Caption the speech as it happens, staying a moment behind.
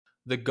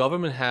the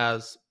government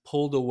has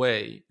pulled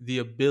away the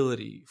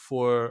ability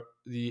for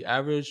the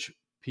average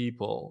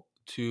people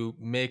to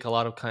make a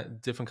lot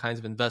of different kinds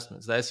of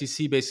investments. The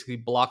SEC basically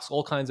blocks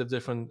all kinds of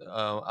different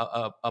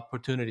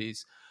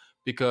opportunities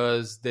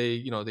because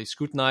they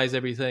scrutinize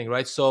everything,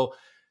 right? So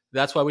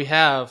that's why we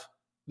have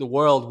the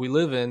world we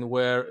live in,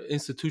 where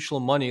institutional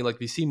money like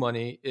VC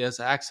money has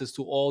access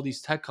to all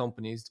these tech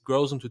companies,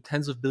 grows them to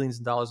tens of billions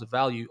of dollars of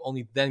value,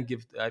 only then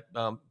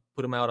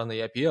put them out on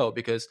the IPO,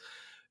 because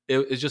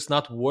it's just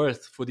not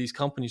worth for these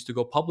companies to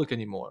go public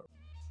anymore.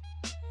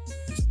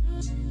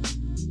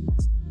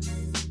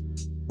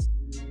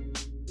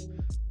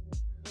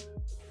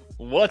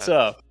 What's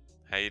up?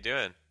 How you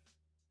doing?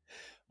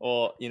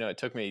 Well, it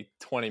took me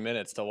 20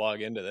 minutes to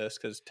log into this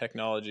because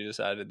technology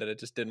decided that it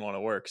just didn't want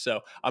to work.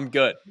 So I'm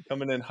good.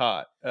 Coming in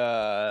hot.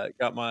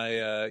 Got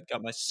my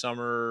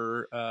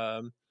summer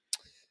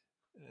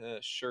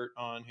shirt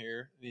on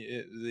here,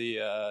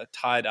 the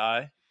tie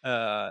dye.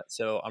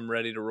 So I'm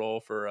ready to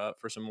roll for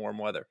some warm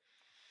weather.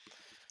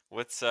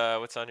 What's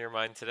on your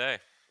mind today?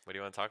 What do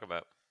you want to talk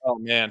about? Oh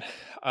man,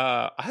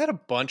 I had a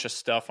bunch of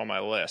stuff on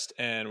my list,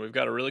 and we've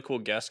got a really cool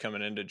guest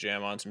coming in to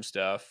jam on some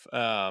stuff.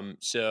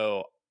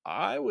 So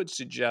I would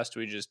suggest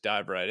we just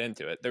dive right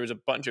into it. There was a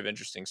bunch of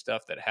interesting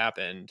stuff that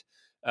happened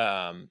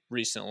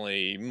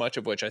recently, much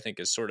of which I think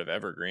is sort of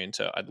evergreen.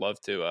 So I'd love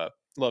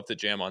to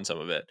jam on some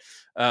of it.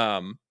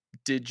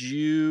 Did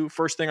you?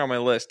 First thing on my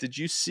list, did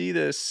you see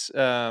this?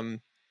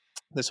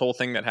 This whole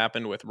thing that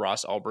happened with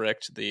Ross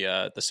Ulbricht,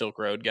 the Silk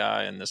Road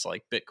guy, and this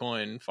like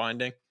Bitcoin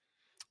finding.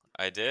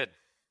 I did.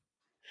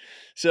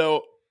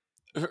 So,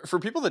 for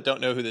people that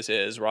don't know who this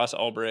is, Ross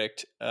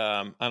Ulbricht,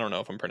 I don't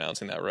know if I'm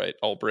pronouncing that right,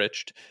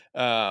 Ulbricht.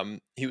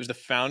 He was the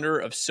founder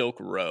of Silk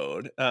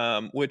Road,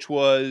 which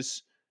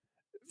was,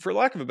 for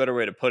lack of a better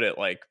way to put it,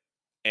 like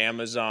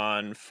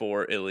Amazon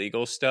for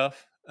illegal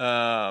stuff.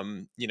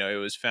 It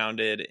was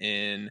founded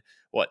in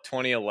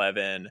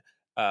 2011.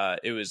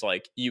 It was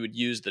like you would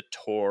use the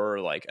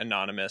Tor like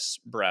anonymous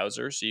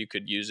browser, so you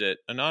could use it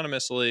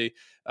anonymously,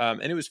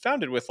 and it was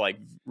founded with like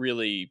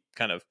really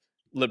kind of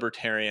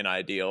libertarian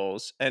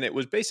ideals, and it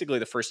was basically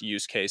the first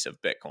use case of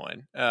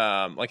Bitcoin,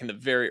 like in the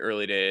very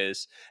early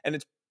days. And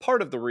it's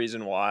part of the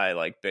reason why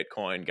like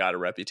Bitcoin got a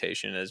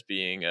reputation as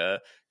being a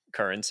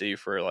currency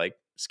for like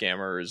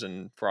scammers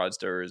and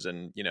fraudsters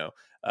and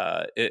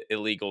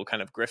illegal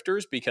kind of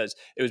grifters, because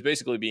it was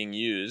basically being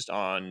used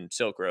on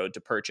Silk Road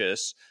to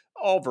purchase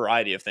all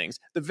variety of things.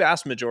 The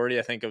vast majority,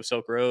 I think, of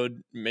Silk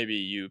Road, maybe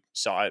you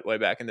saw it way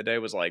back in the day,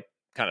 was like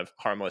kind of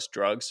harmless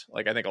drugs.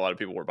 Like I think a lot of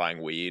people were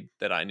buying weed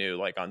that I knew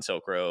like on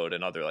Silk Road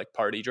and other like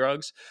party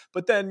drugs.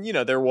 But then,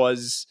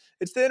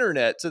 it's the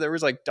internet. So there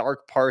was like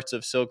dark parts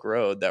of Silk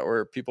Road that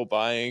were people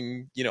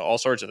buying, all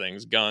sorts of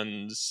things,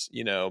 guns,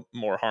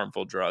 more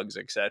harmful drugs,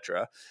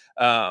 etc.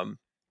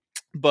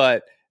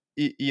 But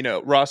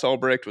Ross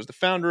Ulbricht was the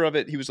founder of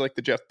it. He was like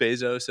the Jeff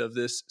Bezos of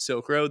this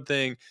Silk Road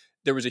thing.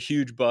 There was a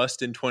huge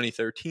bust in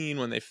 2013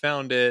 when they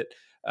found it.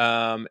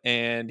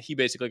 And he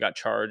basically got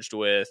charged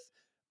with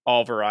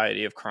all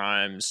variety of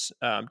crimes,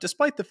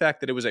 despite the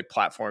fact that it was a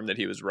platform that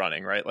he was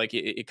running, right? Like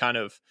it kind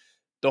of,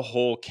 the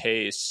whole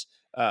case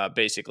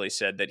basically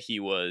said that he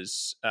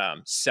was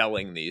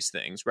selling these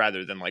things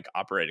rather than like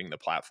operating the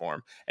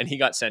platform. And he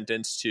got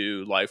sentenced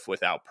to life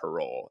without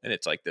parole. And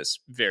it's like this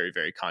very,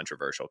 very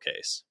controversial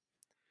case.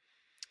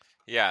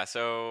 Yeah,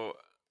 so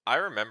I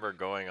remember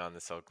going on the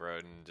Silk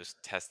Road and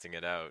just testing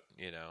it out.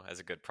 As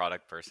a good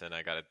product person,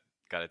 I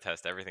gotta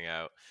test everything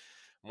out.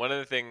 One of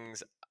the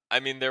things, I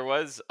mean, there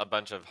was a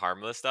bunch of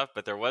harmless stuff,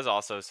 but there was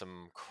also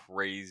some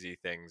crazy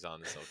things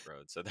on the Silk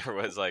Road. So there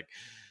was like,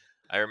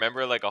 I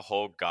remember like a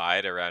whole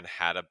guide around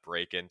how to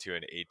break into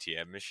an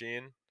ATM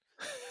machine.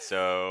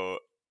 So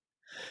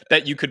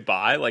that you could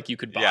buy, like you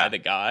could buy the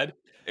guide.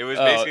 It was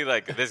basically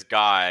like this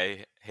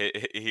guy,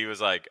 he was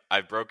like,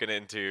 I've broken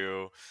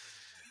into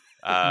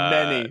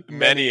many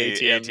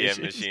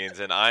ATM machines,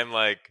 and I'm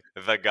like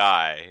the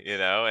guy,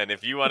 and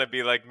if you want to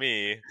be like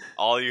me,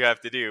 all you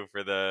have to do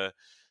for the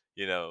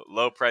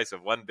low price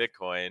of one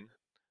Bitcoin,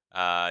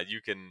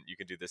 you can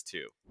do this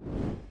too.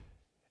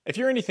 If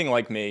you're anything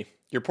like me,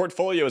 your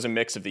portfolio is a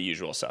mix of the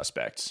usual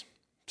suspects: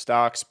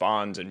 stocks,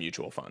 bonds, and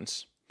mutual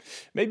funds.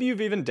 Maybe you've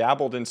even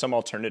dabbled in some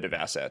alternative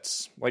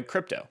assets, like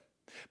crypto.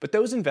 But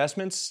those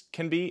investments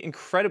can be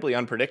incredibly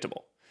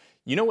unpredictable.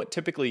 You know what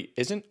typically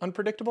isn't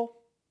unpredictable?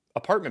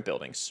 Apartment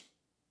buildings,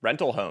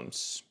 rental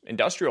homes,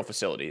 industrial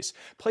facilities,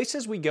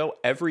 places we go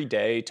every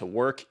day to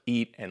work,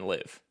 eat, and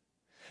live.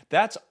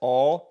 That's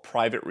all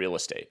private real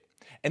estate.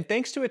 And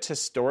thanks to its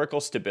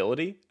historical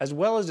stability, as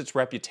well as its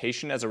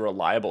reputation as a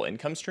reliable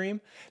income stream,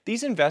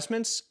 these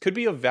investments could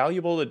be a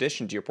valuable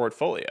addition to your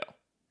portfolio.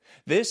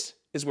 This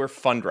is where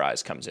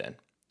Fundrise comes in.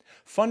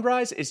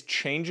 Fundrise is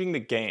changing the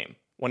game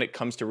when it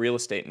comes to real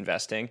estate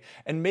investing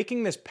and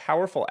making this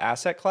powerful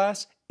asset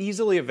class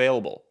easily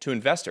available to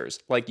investors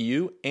like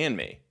you and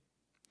me.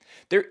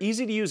 Their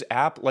easy-to-use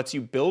app lets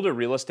you build a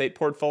real estate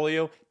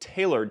portfolio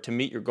tailored to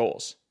meet your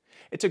goals.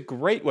 It's a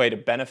great way to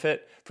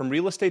benefit from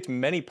real estate's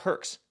many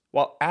perks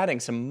while adding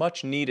some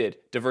much-needed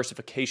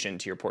diversification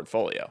to your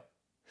portfolio.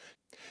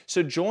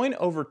 So join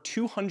over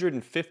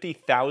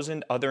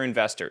 250,000 other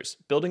investors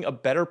building a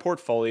better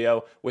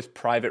portfolio with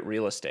private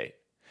real estate.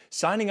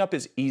 Signing up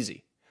is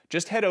easy.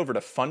 Just head over to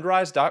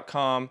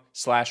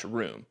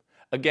fundrise.com/room.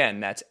 Again,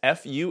 that's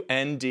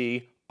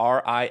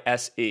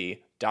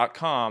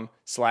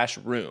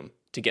fundrise.com/room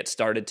to get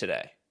started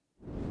today.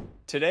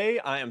 Today,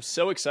 I am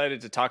so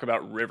excited to talk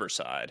about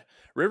Riverside.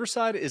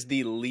 Riverside is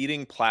the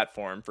leading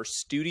platform for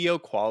studio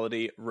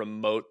quality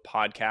remote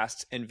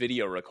podcasts and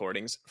video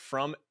recordings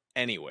from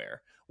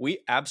anywhere. We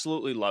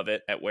absolutely love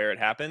it at Where It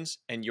Happens,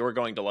 and you're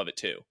going to love it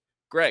too.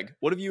 Greg,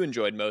 what have you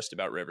enjoyed most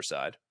about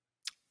Riverside?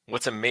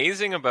 What's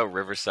amazing about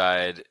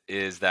Riverside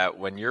is that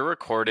when you're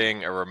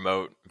recording a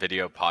remote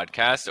video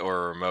podcast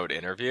or a remote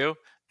interview,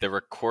 the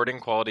recording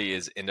quality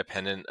is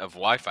independent of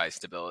Wi-Fi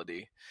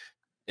stability.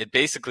 It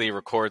basically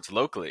records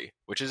locally,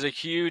 which is a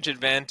huge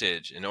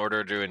advantage in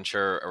order to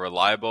ensure a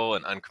reliable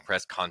and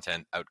uncompressed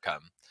content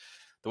outcome.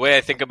 The way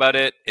I think about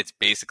it, it's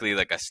basically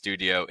like a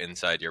studio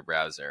inside your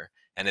browser.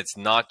 And it's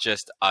not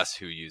just us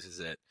who uses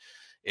it.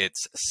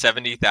 It's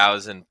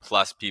 70,000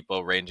 plus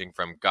people ranging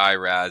from Guy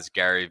Raz,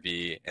 Gary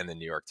Vee, and the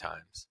New York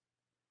Times.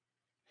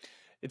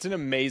 It's an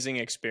amazing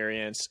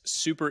experience,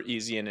 super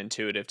easy and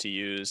intuitive to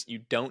use.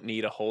 You don't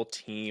need a whole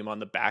team on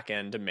the back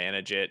end to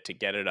manage it, to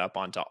get it up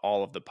onto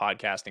all of the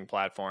podcasting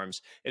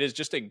platforms. It is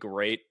just a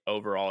great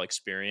overall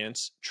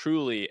experience,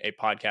 truly a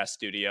podcast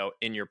studio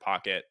in your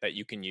pocket that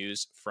you can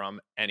use from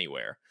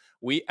anywhere.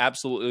 We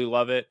absolutely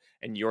love it,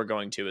 and you're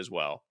going to as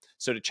well.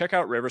 So to check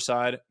out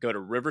Riverside, go to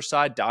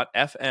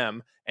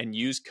riverside.fm and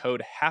use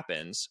code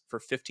HAPPENS for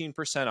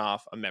 15%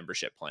 off a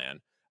membership plan.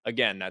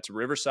 Again, that's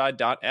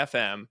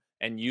riverside.fm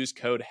and use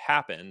code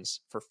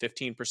HAPPENS for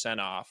 15%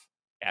 off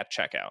at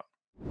checkout.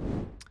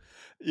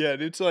 Yeah,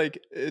 it's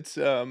like, it's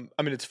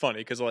funny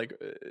because like,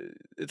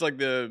 it's like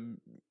the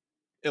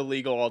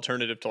illegal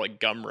alternative to like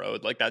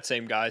Gumroad. Like that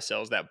same guy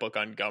sells that book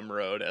on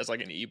Gumroad as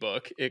like an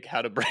ebook,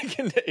 how to break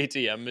into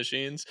ATM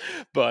machines,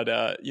 but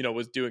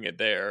was doing it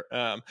there.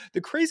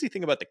 The crazy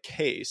thing about the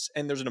case,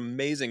 and there's an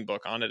amazing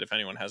book on it if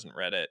anyone hasn't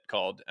read it,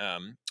 called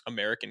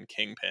American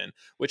Kingpin,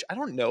 which I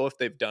don't know if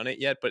they've done it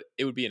yet, but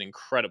it would be an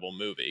incredible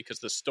movie because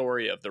the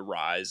story of the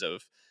rise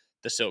of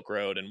the Silk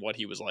Road and what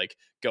he was like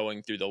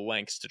going through the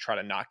lengths to try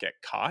to not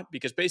get caught,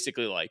 because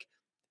basically like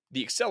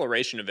the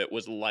acceleration of it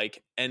was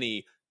like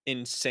any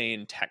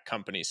insane tech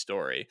company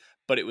story,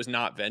 but it was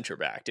not venture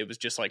backed. It was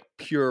just like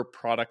pure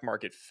product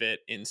market fit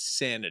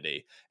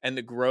insanity. And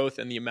the growth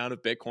and the amount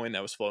of Bitcoin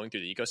that was flowing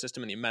through the ecosystem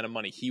and the amount of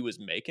money he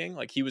was making,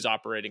 like he was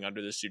operating under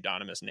the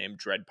pseudonymous name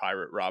Dread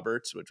Pirate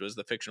Roberts, which was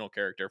the fictional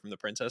character from The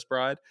Princess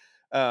Bride.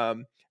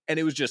 And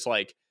it was just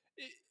like,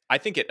 I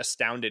think it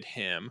astounded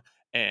him,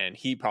 and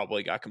he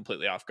probably got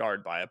completely off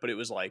guard by it, but it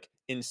was like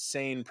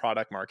insane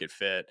product market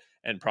fit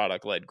and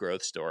product led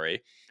growth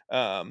story.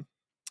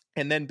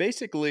 And then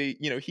basically,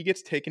 he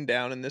gets taken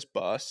down in this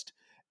bust,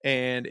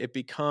 and it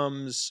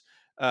becomes,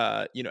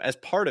 as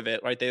part of it,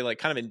 right? They like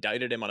kind of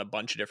indicted him on a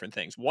bunch of different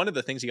things. One of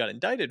the things he got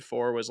indicted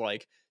for was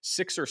like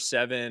 6 or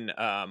 7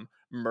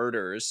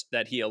 murders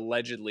that he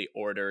allegedly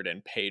ordered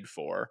and paid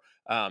for,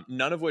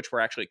 none of which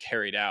were actually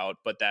carried out,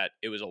 but that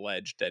it was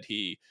alleged that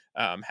he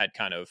had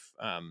kind of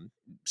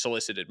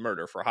solicited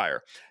murder for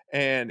hire.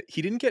 And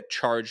he didn't get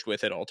charged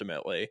with it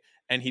ultimately,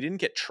 and he didn't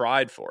get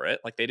tried for it.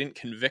 Like they didn't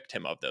convict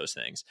him of those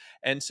things.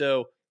 And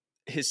so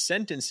his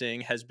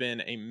sentencing has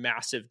been a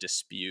massive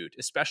dispute,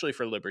 especially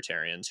for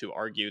libertarians who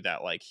argue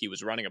that like he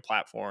was running a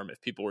platform. If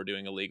people were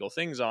doing illegal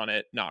things on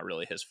it, not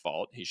really his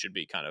fault. He should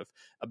be kind of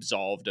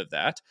absolved of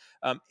that.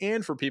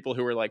 And for people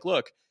who are like,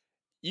 look,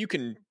 you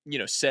can,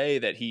 say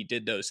that he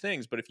did those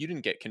things, but if you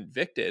didn't get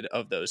convicted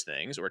of those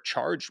things or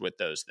charged with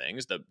those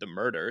things, the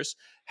murders,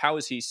 how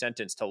is he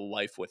sentenced to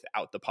life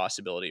without the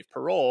possibility of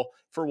parole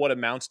for what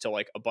amounts to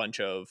like a bunch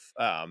of,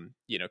 kind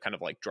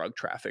of like drug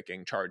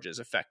trafficking charges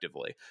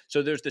effectively?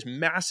 So there's this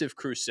massive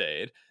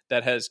crusade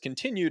that has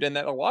continued, and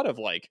that a lot of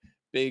like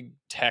big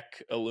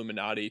tech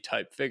Illuminati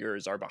type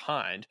figures are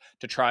behind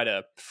to try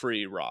to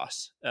free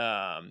Ross,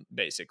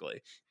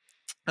 basically.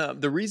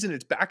 The reason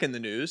it's back in the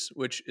news,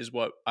 which is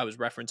what I was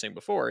referencing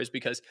before, is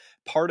because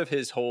part of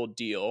his whole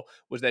deal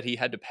was that he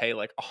had to pay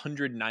like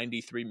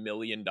 $193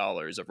 million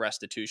of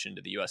restitution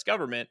to the US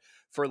government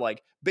for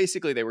like,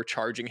 basically they were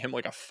charging him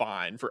like a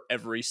fine for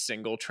every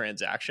single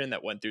transaction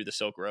that went through the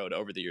Silk Road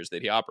over the years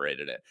that he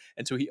operated it.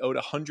 And so he owed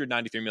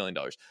 $193 million.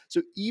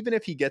 So even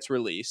if he gets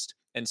released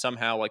and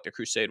somehow like the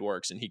crusade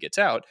works and he gets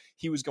out,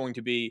 he was going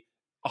to be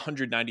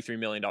 $193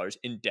 million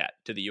in debt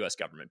to the US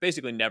government,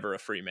 basically never a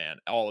free man.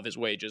 All of his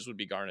wages would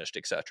be garnished,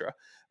 etc.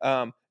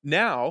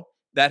 Now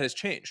that has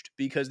changed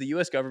because the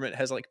US government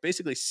has like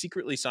basically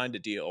secretly signed a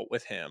deal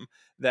with him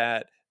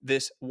that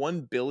this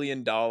 $1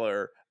 billion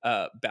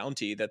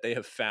bounty that they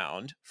have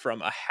found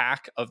from a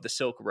hack of the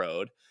Silk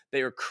Road,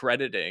 they are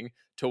crediting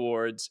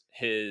towards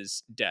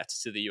his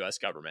debts to the US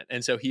government.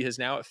 And so he has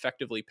now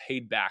effectively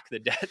paid back the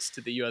debts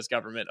to the US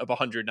government of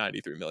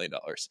 $193 million.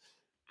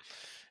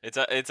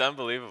 It's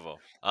unbelievable.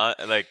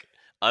 I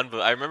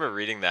remember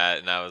reading that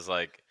and I was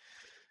like,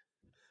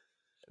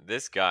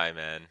 this guy,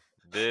 man,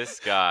 this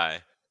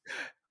guy.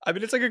 I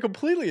mean, it's like a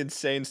completely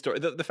insane story.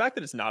 The fact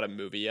that it's not a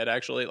movie yet,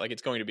 actually, like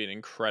it's going to be an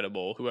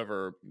incredible,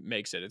 whoever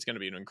makes it, it's going to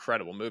be an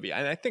incredible movie.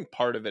 And I think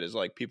part of it is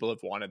like people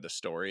have wanted the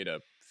story to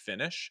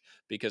finish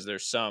because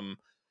there's some,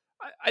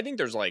 I think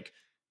there's like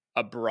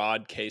a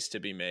broad case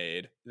to be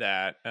made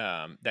that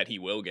that he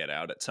will get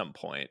out at some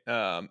point.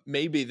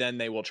 Maybe then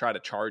they will try to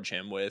charge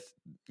him with,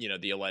 you know,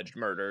 the alleged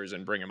murders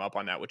and bring him up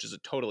on that, which is a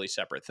totally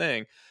separate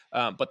thing.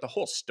 But the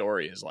whole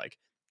story is like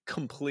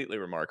completely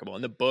remarkable.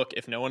 And the book,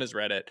 if no one has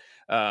read it,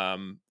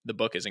 the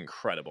book is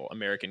incredible.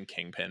 American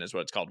Kingpin is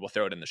what it's called. We'll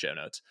throw it in the show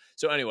notes.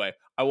 So anyway,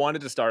 I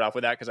wanted to start off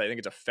with that because I think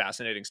it's a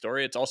fascinating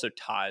story. It's also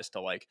ties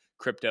to like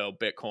crypto,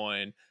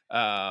 Bitcoin,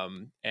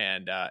 and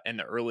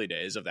the early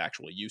days of the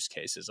actual use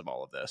cases of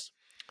all of this.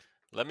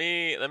 Let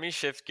me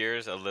shift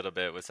gears a little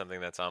bit with something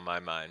that's on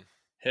my mind.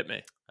 Hit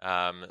me.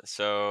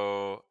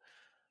 So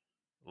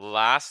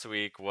last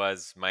week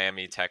was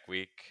Miami Tech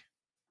Week.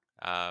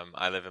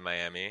 I live in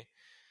Miami.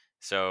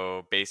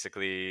 So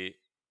basically,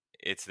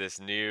 it's this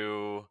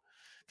new,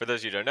 for those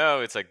of you who don't know,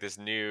 it's like this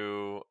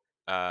new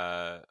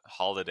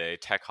holiday,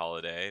 tech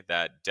holiday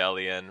that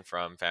Delian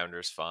from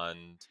Founders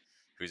Fund,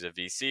 who's a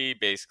VC,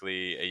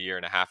 basically a year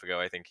and a half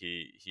ago, I think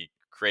he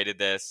created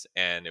this,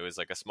 and it was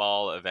like a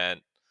small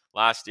event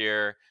last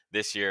year.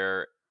 This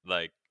year,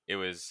 like it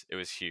was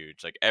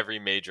huge. Like every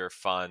major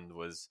fund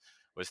was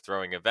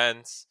throwing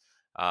events.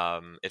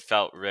 It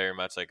felt very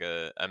much like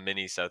a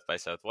mini South by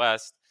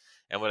Southwest.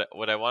 And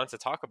what I wanted to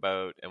talk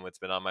about and what's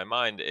been on my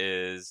mind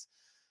is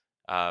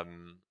a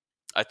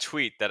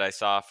tweet that I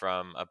saw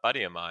from a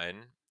buddy of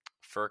mine,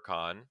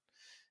 Furcon,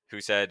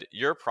 who said,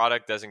 "Your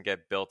product doesn't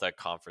get built at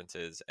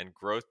conferences and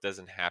growth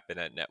doesn't happen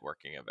at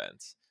networking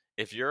events.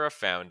 If you're a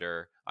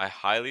founder, I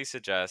highly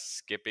suggest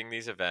skipping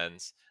these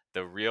events.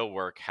 The real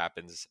work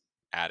happens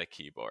at a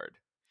keyboard."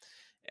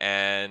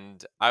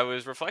 And I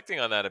was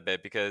reflecting on that a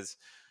bit because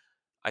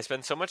I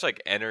spend so much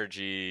like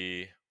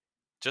energy,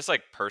 just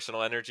like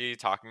personal energy,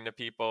 talking to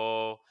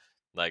people,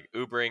 like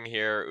Ubering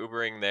here,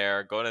 Ubering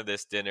there, going to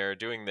this dinner,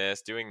 doing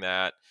this, doing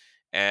that.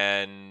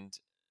 And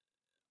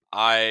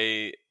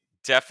I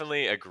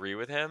definitely agree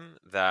with him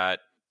that,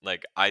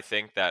 like, I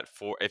think that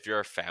for if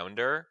you're a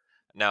founder,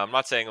 now I'm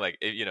not saying like,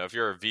 if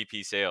you're a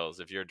VP sales,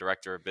 if you're a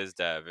director of biz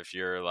dev, if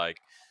you're like,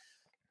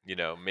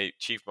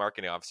 chief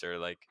marketing officer,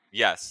 like,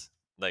 yes,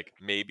 like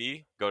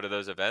maybe go to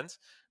those events.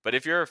 But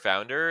if you're a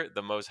founder,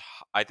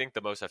 I think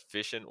the most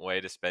efficient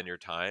way to spend your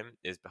time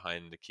is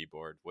behind the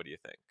keyboard. What do you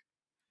think?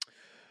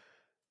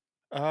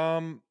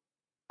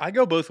 I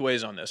go both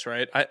ways on this,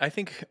 right? I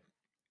think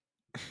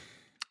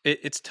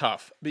it's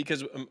tough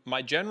because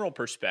my general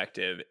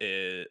perspective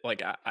is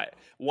like,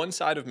 one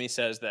side of me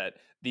says that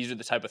these are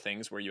the type of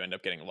things where you end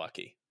up getting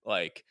lucky.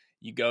 Like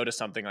you go to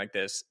something like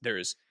this,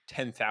 there's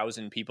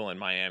 10,000 people in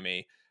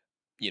Miami,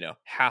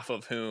 half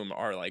of whom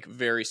are like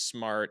very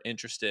smart,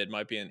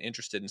 might be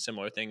interested in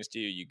similar things to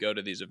you. You go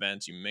to these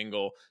events, you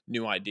mingle,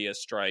 new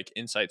ideas strike,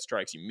 insight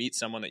strikes, you meet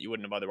someone that you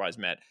wouldn't have otherwise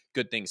met,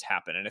 good things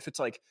happen. And if it's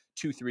like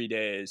 2-3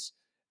 days,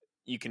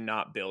 you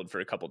cannot build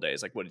for a couple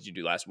days. Like, what did you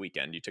do last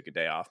weekend? You took a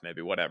day off,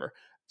 maybe, whatever.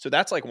 So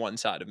that's like one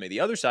side of me. The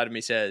other side of me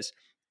says,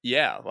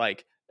 yeah,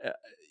 like,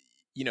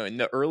 in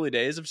the early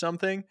days of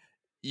something,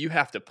 you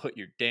have to put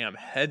your damn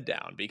head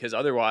down because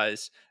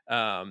otherwise,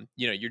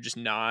 you're just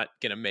not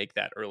going to make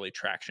that early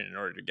traction in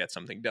order to get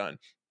something done.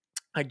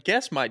 I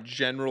guess my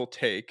general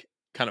take,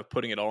 kind of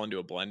putting it all into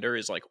a blender,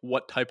 is like,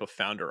 what type of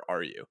founder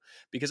are you?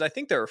 Because I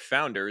think there are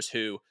founders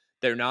who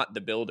they're not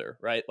the builder,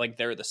 right? Like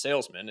they're the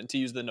salesman. And to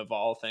use the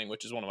Naval thing,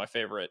 which is one of my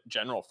favorite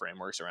general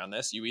frameworks around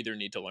this, you either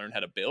need to learn how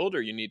to build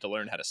or you need to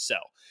learn how to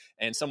sell.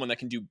 And someone that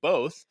can do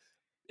both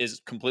is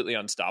completely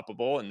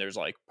unstoppable. And there's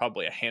like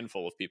probably a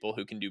handful of people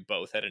who can do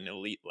both at an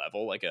elite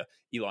level, like a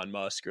Elon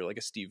Musk or like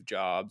a Steve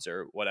Jobs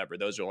or whatever.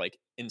 Those are like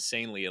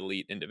insanely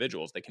elite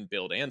individuals that can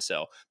build and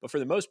sell. But for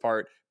the most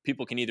part,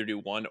 people can either do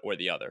one or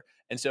the other.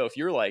 And so if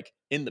you're like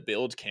in the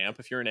build camp,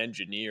 if you're an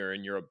engineer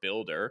and you're a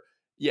builder,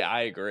 yeah,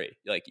 I agree.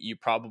 Like you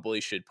probably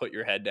should put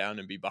your head down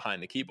and be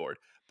behind the keyboard.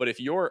 But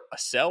if you're a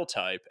sell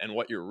type and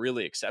what you're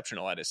really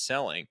exceptional at is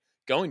selling,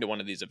 going to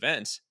one of these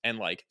events and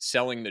like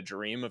selling the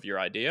dream of your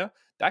idea,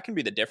 that can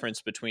be the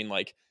difference between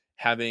like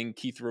having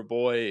Keith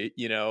Raboy,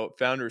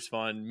 Founders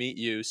Fund meet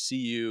you, see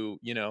you,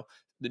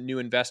 the new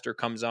investor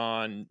comes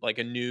on, like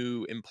a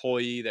new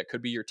employee that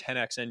could be your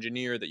 10x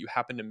engineer that you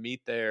happen to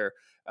meet there.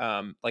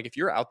 Like if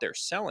you're out there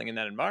selling in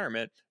that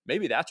environment,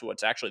 maybe that's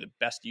what's actually the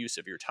best use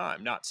of your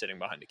time, not sitting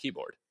behind a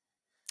keyboard.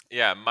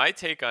 Yeah, my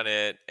take on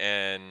it,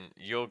 and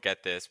you'll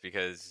get this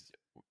because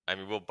I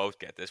mean we'll both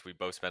get this. We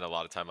both spend a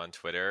lot of time on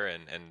Twitter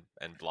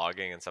and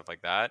blogging and stuff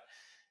like that.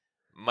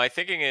 My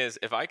thinking is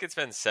if I could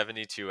spend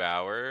 72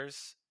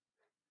 hours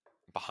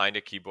behind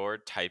a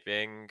keyboard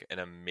typing an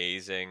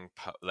amazing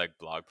like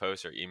blog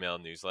post or email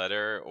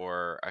newsletter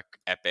or a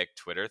epic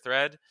Twitter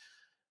thread,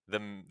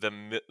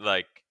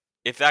 like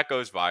if that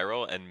goes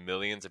viral and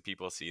millions of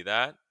people see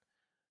that,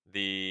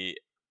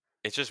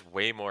 it's just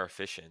way more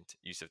efficient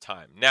use of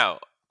time. Now,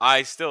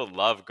 I still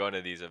love going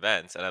to these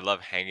events and I love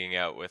hanging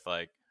out with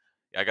like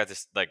I got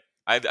this like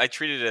I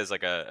treat it as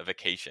like a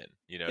vacation,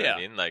 you know what I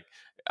mean? Like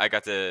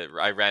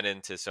I ran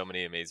into so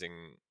many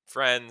amazing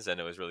friends, and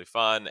it was really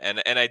fun.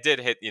 And I did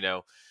hit,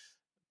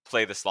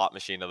 play the slot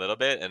machine a little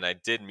bit, and I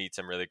did meet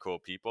some really cool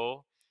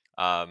people,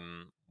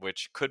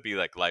 which could be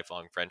like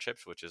lifelong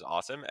friendships, which is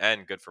awesome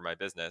and good for my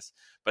business.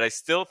 But I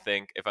still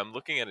think if I'm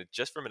looking at it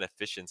just from an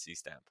efficiency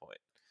standpoint,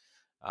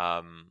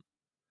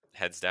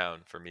 heads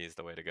down for me is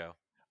the way to go.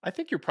 I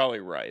think you're probably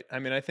right. I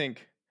mean, I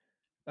think,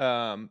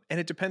 and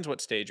it depends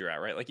what stage you're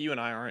at, right? Like you and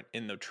I aren't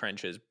in the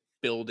trenches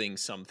building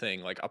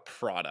something like a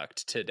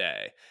product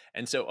today.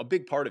 And so a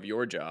big part of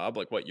your job,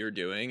 like what you're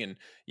doing and,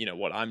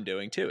 what I'm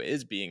doing too,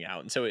 is being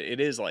out. And so it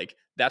is like,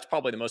 that's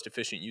probably the most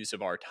efficient use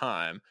of our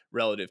time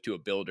relative to a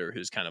builder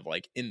who's kind of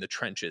like in the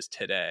trenches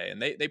today.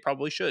 And they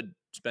probably should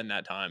spend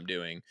that time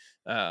doing,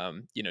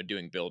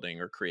 doing building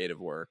or creative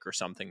work or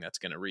something that's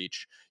going to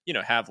reach,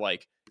 have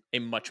like a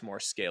much more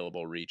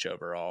scalable reach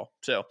overall.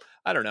 So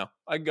I don't know.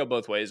 I can go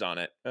both ways on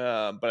it.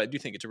 But I do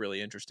think it's a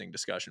really interesting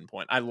discussion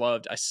point.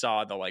 I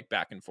saw the like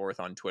back and forth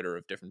on Twitter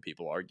of different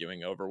people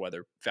arguing over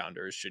whether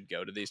founders should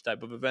go to these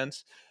type of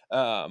events.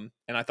 And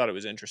I thought it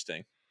was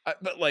interesting.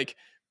 But like,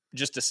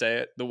 just to say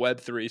it, the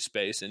Web3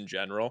 space in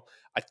general,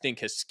 I think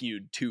has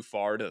skewed too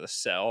far to the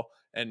sell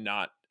and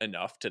not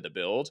enough to the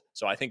build.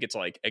 So I think it's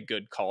like a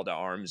good call to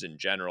arms in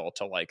general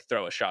to like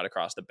throw a shot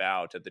across the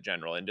bow to the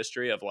general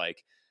industry of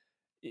like,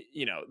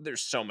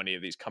 there's so many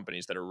of these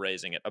companies that are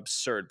raising at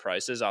absurd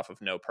prices off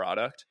of no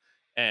product.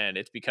 And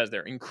it's because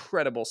they're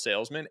incredible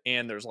salesmen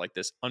and there's like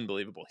this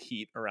unbelievable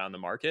heat around the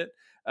market.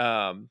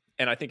 And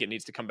I think it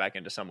needs to come back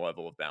into some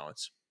level of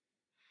balance.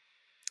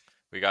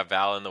 We got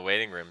Val in the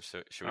waiting room.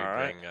 So should we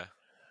bring...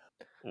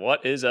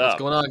 What is up?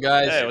 What's going on,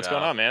 guys? Hey, what's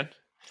going on, man?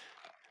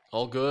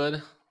 All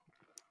good.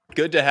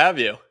 Good to have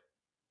you.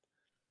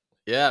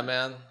 Yeah,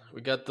 man. We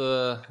got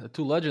the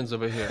two legends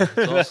over here.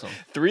 It's awesome.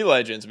 3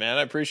 legends, man.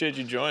 I appreciate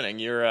you joining.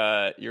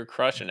 You're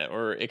crushing it.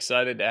 We're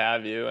excited to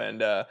have you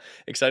and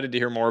excited to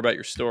hear more about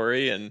your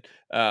story and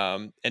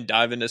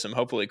dive into some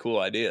hopefully cool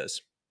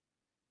ideas.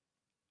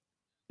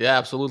 Yeah,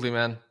 absolutely,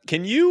 man.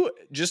 Can you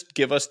just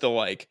give us the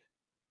like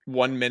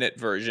 1-minute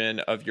version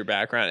of your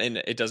background? And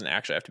it doesn't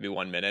actually have to be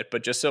 1 minute,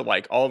 but just so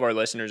like all of our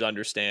listeners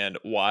understand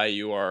why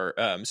you are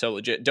so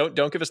legit.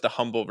 Don't give us the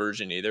humble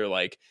version either.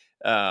 Like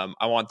I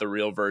want the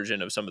real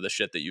version of some of the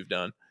shit that you've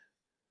done.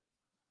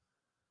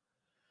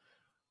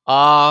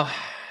 So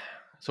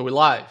we're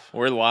live.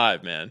 We're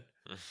live, man.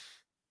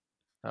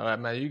 All right,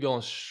 man. You're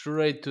going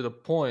straight to the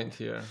point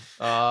here.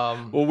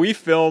 Well,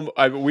 we've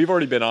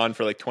already been on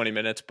for like 20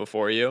 minutes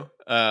before you.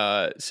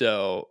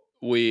 So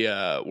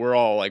we're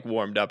all like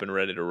warmed up and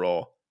ready to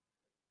roll.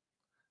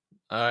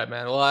 All right,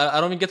 man. Well, I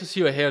don't even get to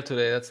see your hair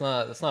today. That's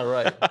not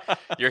right.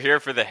 You're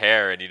here for the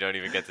hair, and you don't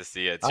even get to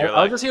see it. So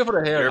I'm just here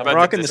for the hair. I'm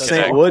rocking the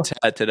St. Woods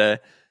hat today.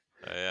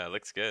 Oh, yeah, it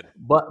looks good.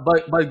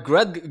 But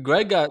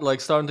Greg got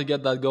like starting to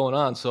get that going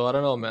on. So I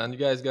don't know, man. You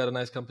guys got a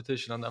nice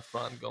competition on that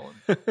front going.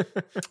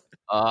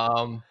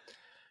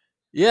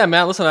 Yeah,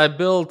 man. Listen, I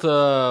built.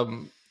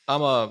 I'm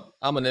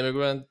an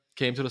immigrant.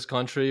 Came to this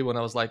country when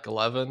I was like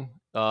 11.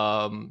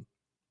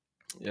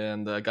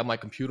 And I got my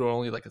computer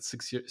only like at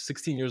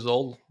 16 years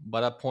old.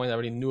 By that point, I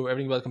already knew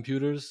everything about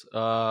computers.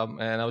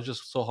 And I was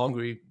just so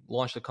hungry.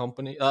 Launched a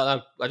company.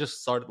 I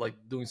just started like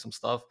doing some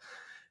stuff,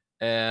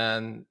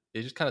 and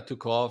it just kind of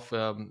took off.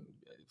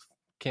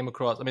 Came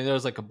across. I mean, there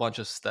was like a bunch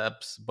of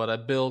steps, but I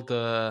built.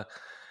 At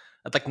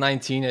like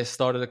 19, I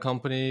started a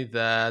company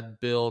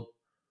that did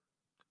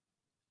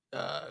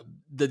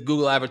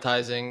Google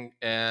advertising,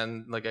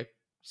 and like I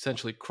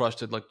essentially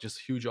crushed it, like just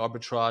huge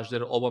arbitrage.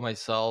 Did it all by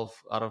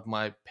myself out of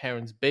my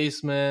parents'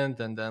 basement,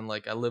 and then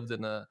like I lived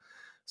in a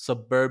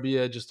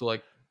suburbia just to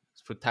like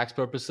for tax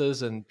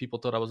purposes, and people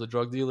thought I was a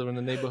drug dealer in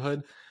the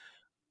neighborhood.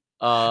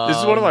 This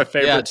is one of my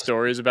favorite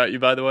stories about you,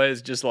 by the way,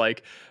 is just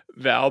like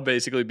Val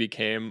basically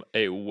became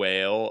a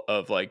whale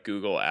of like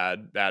Google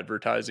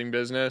advertising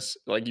business.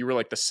 Like you were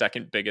like the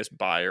second biggest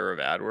buyer of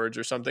AdWords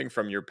or something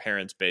from your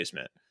parents'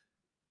 basement.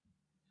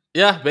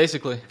 Yeah,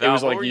 basically. Val, it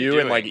was like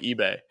you and like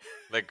eBay.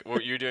 Like, what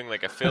were you doing?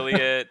 Like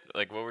affiliate?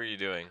 Like, what were you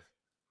doing?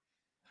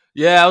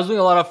 Yeah, I was doing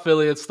a lot of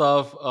affiliate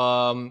stuff.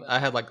 I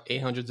had like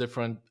 800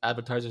 different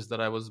advertisers that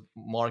I was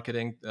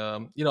marketing.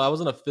 I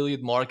was an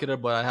affiliate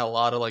marketer, but I had a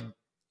lot of like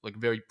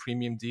very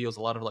premium deals,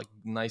 a lot of like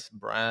nice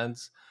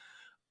brands.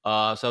 So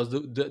I was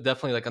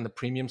definitely like on the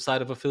premium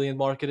side of affiliate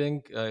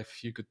marketing.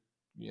 If you could,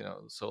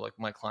 so like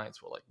my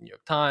clients were like New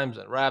York Times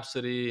and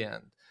Rhapsody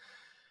and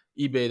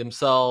eBay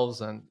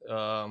themselves, and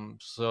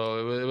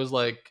so it was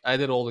like I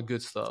did all the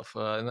good stuff.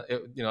 I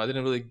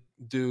didn't really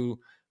do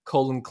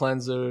colon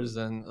cleansers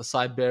and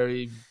acai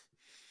berry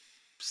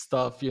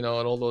stuff, and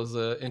all those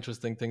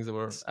interesting things that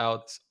were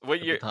out.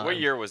 What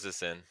year was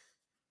this in?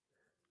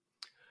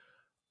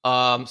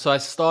 So I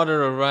started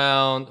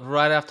around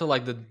right after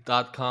like the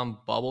 .com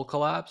bubble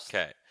collapsed.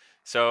 Okay.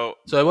 So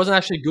it wasn't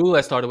actually Google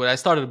I started with. I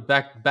started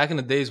back in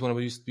the days when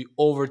it used to be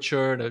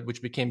Overture,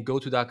 which became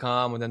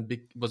GoTo.com, and then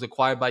was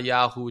acquired by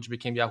Yahoo, which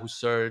became Yahoo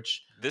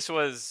Search. So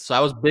I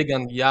was big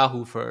on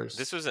Yahoo first.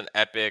 This was an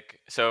epic.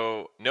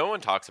 So no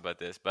one talks about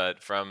this,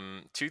 but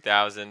from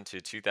 2000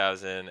 to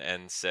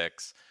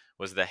 2006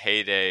 was the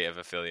heyday of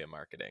affiliate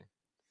marketing.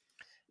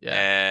 Yeah.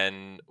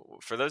 And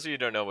for those of you who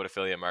don't know what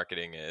affiliate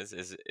marketing is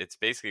it's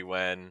basically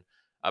when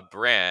a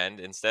brand,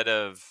 instead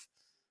of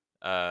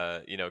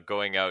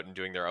going out and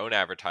doing their own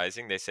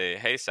advertising, they say,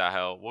 "Hey,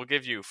 Sahil, we'll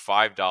give you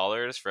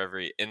 $5 for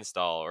every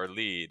install or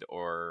lead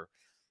or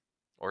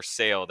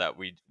sale that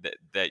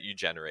you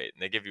generate,"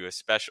 and they give you a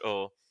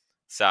special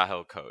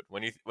Sahil code.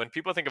 When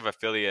people think of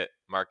affiliate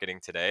marketing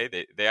today,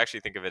 they actually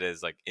think of it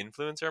as like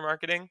influencer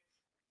marketing.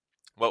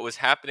 What was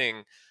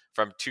happening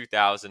from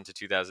 2000 to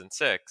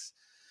 2006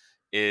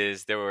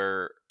 is there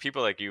were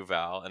people like you,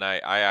 Val, and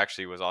I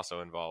actually was also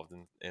involved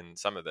in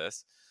some of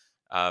this,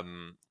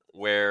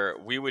 where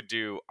we would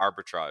do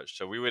arbitrage.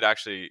 So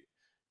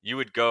you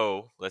would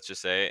go, let's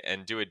just say,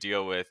 and do a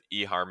deal with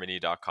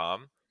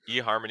eharmony.com.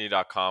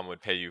 eharmony.com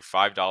would pay you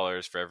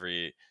 $5 for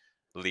every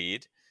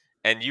lead.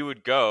 And you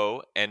would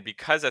go, and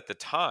because at the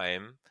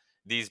time,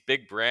 these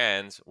big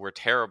brands were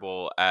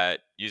terrible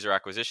at user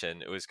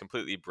acquisition, it was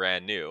completely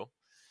brand new.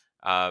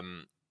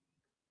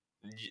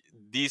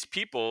 These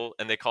people,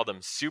 and they called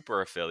them super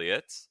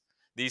affiliates,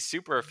 these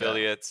super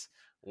affiliates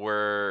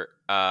were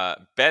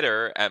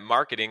better at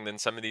marketing than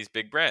some of these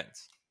big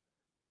brands.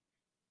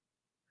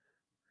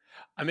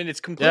 I mean,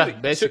 it's completely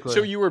basically.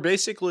 So you were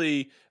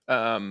basically,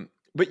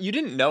 but you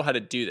didn't know how to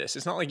do this.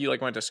 It's not like you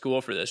like went to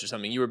school for this or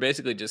something. You were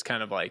basically just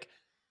kind of like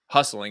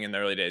hustling in the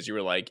early days. You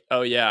were like,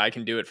 oh yeah, I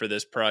can do it for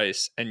this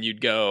price, and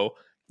you'd go,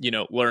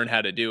 learn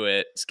how to do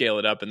it, scale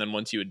it up, and then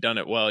once you had done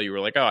it well, you were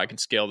like, oh, I can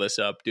scale this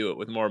up, do it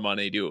with more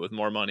money,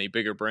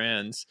 bigger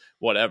brands,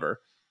 whatever.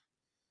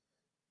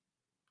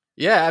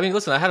 Yeah, I mean,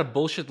 listen, I had a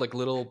bullshit like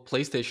little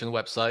PlayStation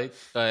website,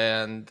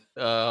 and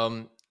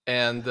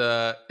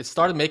it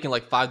started making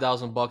like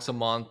 $5,000 a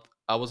month.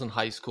 I was in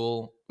high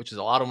school, which is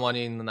a lot of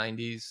money in the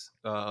 90s.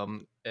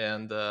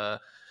 And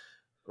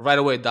right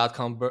away,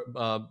 .com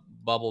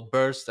bubble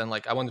burst, and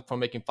like I went from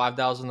making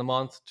 5,000 a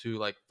month to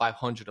like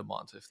 500 a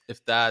month.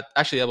 If that,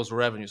 actually, that was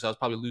revenue, so I was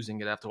probably losing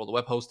it after all the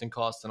web hosting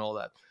costs and all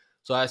that.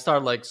 So I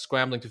started like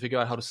scrambling to figure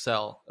out how to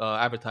sell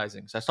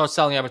advertising. So I started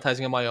selling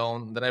advertising on my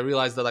own. Then I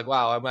realized that like,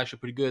 wow, I'm actually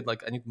pretty good.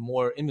 Like I need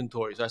more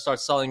inventory. So I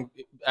started selling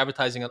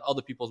advertising on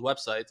other people's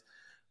websites.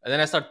 And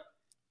then I started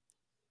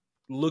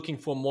looking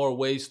for more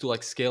ways to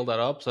like scale that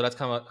up. So that's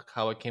kind of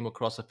how I came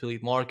across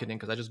affiliate marketing,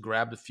 because I just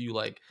grabbed a few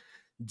like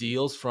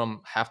deals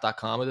from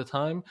half.com at the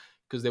time,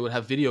 because they would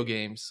have video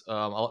games.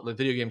 The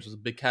video games was a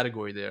big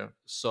category there.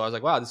 So I was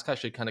like, wow, this is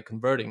actually kind of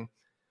converting.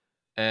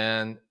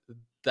 And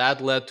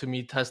that led to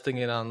me testing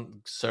it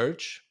on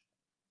search.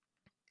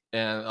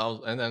 And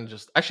then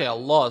I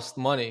lost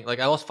money.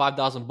 Like I lost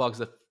 $5,000,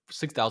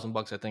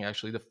 $6,000, I think,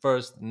 actually, the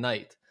first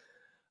night.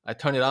 I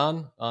turned it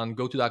on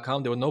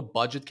goto.com. There were no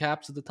budget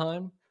caps at the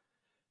time.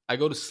 I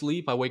go to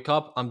sleep. I wake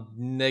up. I'm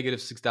negative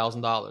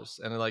 $6,000,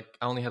 and like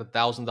I only had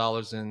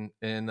 $1,000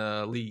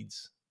 in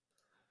leads.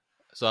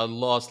 So I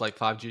lost like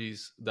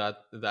 5Gs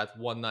that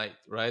one night,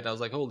 right? I was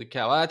like, holy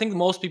cow! I think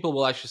most people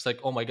will actually say,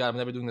 like, oh my god, I'm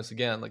never doing this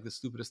again. Like the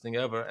stupidest thing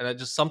ever. And on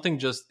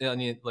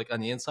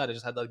the inside, I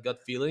just had that gut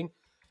feeling.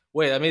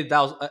 Wait, I made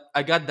 $1,000.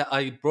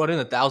 I brought in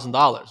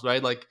 $1,000,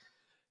 right? Like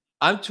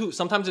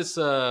sometimes it's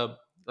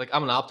like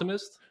I'm an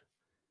optimist,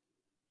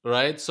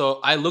 right?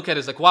 So I look at it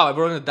as like, wow, I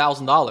brought in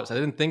 $1,000. I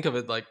didn't think of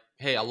it like,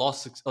 hey, I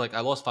lost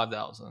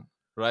 5,000,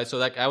 right? So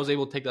like I was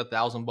able to take that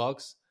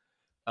 $1,000,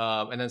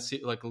 and then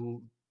see like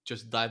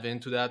just dive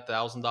into that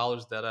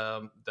 $1,000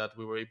 that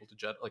we were able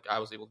to I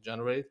was able to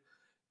generate,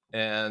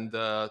 and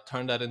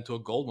turn that into a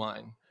gold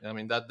mine. I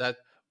mean that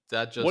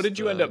just. What did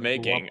you end up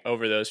making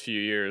over those few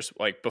years?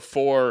 Like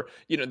before,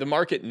 the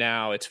market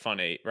now, it's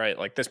funny, right?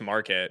 Like this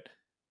market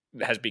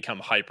has become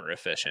hyper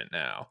efficient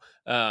now,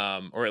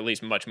 or at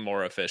least much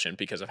more efficient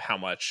because of how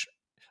much.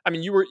 I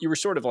mean, you were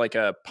sort of like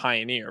a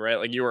pioneer, right?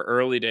 Like you were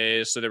early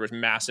days, so there was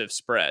massive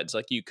spreads.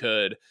 Like you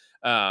could,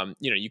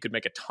 you could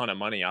make a ton of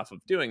money off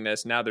of doing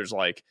this. Now there's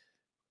like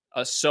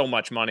so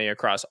much money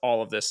across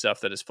all of this stuff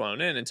that has flown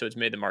in, and so it's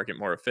made the market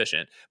more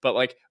efficient. But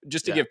like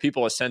just to give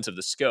people a sense of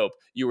the scope,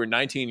 you were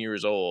 19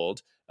 years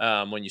old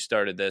when you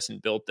started this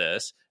and built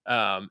this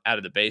out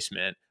of the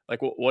basement. Like,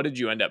 what did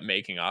you end up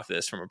making off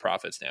this from a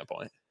profit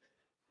standpoint?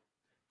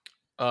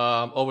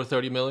 Over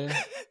 30 million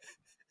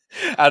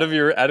out of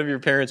your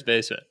parents'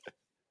 basement.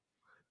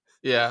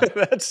 Yeah.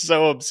 That's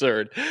so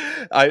absurd.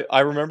 I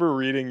remember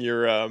reading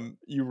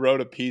you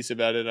wrote a piece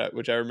about it,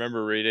 which I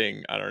remember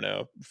reading, I don't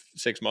know,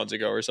 6 months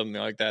ago or something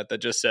like that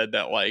just said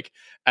that like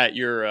at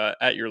your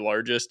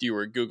largest, you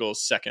were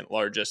Google's second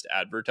largest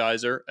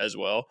advertiser as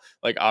well,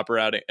 like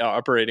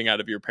operating out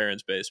of your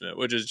parents' basement,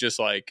 which is just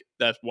like,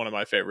 that's one of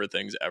my favorite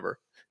things ever.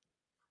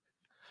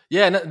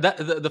 Yeah, and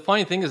the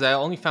funny thing is I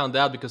only found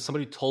out because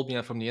somebody told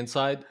me from the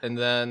inside, and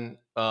then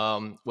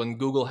when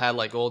Google had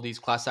like all these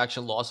class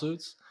action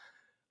lawsuits,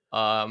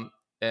 and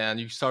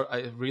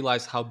I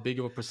realized how big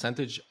of a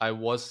percentage I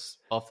was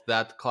of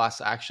that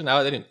class action.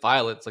 I didn't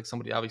file it. It's like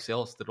somebody obviously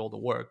else did all the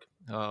work.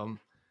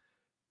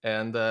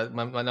 And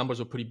my numbers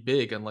were pretty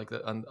big on like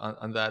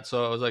on that.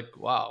 So I was like,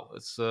 wow,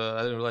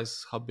 I didn't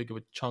realize how big of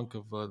a chunk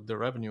of the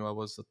revenue I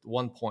was at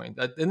one point.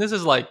 And this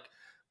is like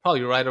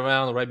probably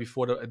right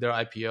before their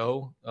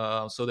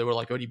IPO. So they were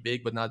like already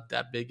big, but not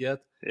that big yet.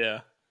 Yeah.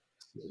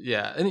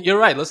 Yeah, and you're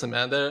right. Listen,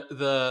 man,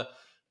 the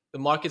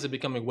markets are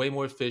becoming way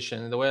more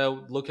efficient, and the way I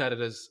look at it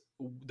is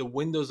the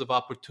windows of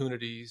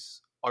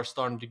opportunities are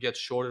starting to get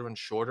shorter and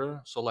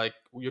shorter. So, like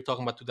you're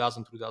talking about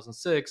 2000,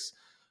 2006,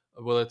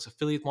 whether it's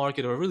affiliate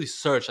market or really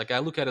search. Like I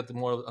look at it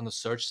more on the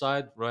search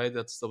side, right?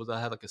 That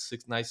had like a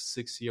nice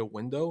 6 year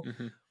window.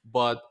 Mm-hmm.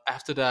 But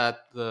after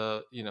that,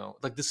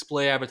 like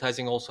display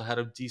advertising also had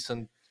a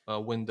decent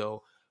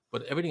window.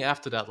 But everything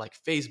after that, like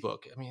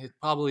Facebook, I mean, it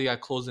probably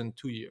got closed in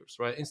 2 years,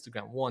 right?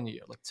 Instagram, 1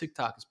 year. Like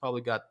TikTok has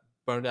probably got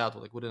burned out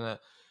like within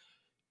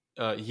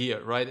a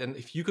year, right? And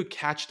if you could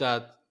catch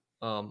that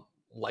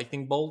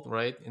lightning bolt,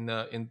 right, in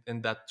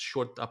that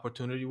short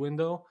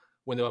window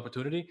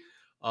opportunity,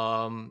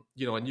 and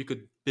you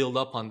could build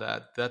up on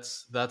that.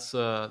 That's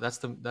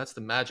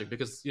the magic,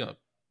 because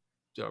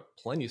there are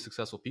plenty of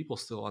successful people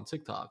still on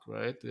TikTok,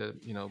 right?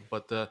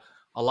 But a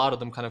lot of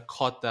them kind of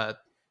caught that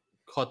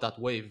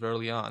wave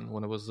early on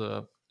when it was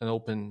an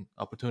open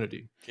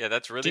opportunity. Yeah,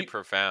 that's really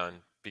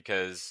profound,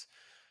 because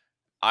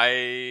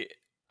I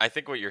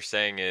think what you're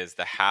saying is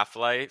the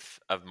half-life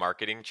of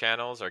marketing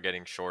channels are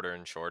getting shorter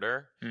and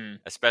shorter,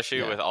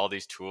 especially with all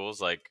these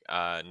tools. Like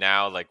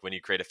now, like when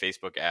you create a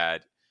Facebook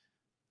ad,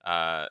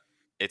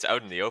 it's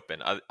out in the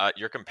open.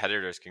 Your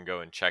competitors can go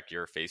and check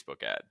your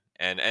Facebook ad,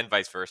 and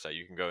vice versa.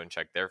 You can go and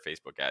check their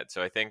Facebook ad.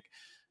 So I think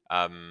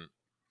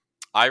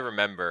I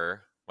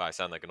remember. Well, I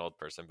sound like an old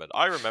person, but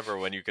I remember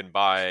when you can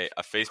buy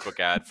a Facebook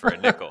ad for a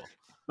nickel.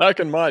 Back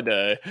in my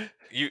day.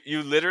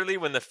 You literally,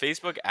 when the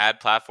Facebook ad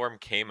platform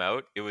came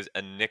out, it was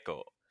a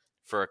nickel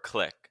for a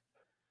click.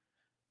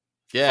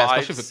 Yeah,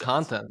 especially for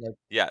content.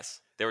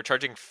 Yes, they were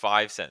charging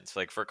 5 cents,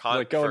 like for content.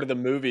 Like going to the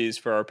movies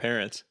for our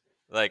parents.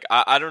 Like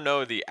I don't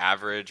know the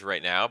average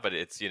right now, but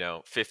it's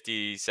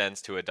 50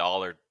 cents to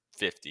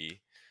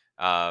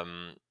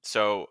 $1.50.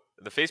 So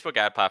the Facebook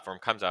ad platform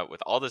comes out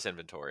with all this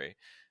inventory.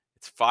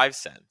 It's 5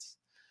 cents,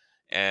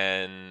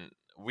 and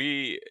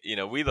we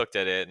looked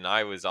at it, and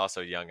I was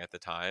also young at the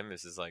time.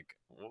 This is like,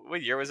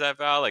 what year was that,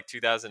 Val? Like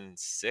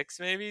 2006,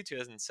 maybe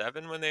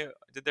 2007, when they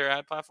did their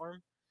ad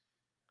platform,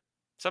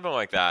 something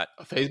like that.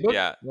 Facebook?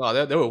 Yeah.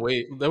 Wow, they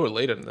were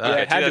later than that. Yeah,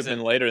 it had to have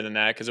been later than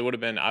that, because it would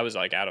have been, I was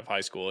like out of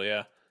high school.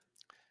 Yeah.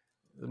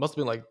 It must have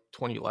been like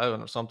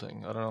 2011 or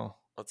something. I don't know.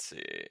 Let's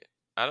see.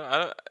 I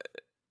don't.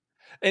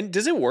 And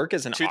does it work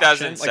as an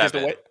 2007?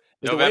 Auction? Like,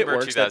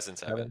 November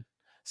 2007.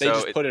 They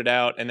just put it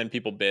out and then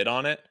people bid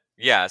on it.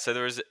 Yeah,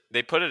 so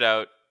they put it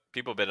out,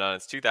 people bid on it.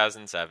 It's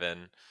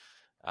 2007.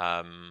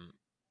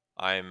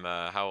 I'm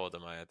how old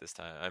am I at this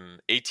time? I'm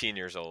 18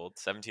 years old,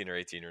 17 or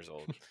 18 years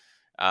old.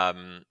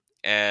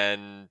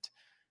 And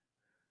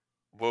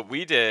what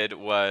we did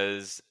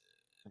was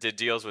did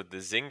deals with the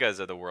Zyngas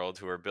of the world,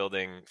 who are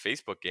building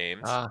Facebook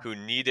games, who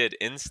needed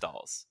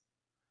installs.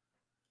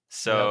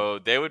 So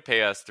they would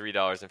pay us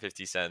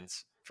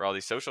 $3.50 for all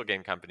these social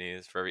game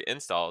companies for every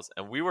installs,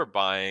 and we were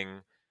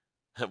buying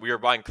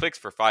clicks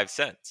for 5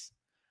 cents.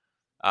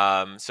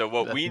 So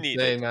what That's we insane,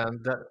 needed,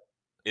 man.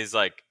 is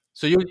like,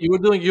 so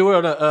you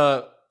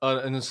were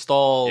an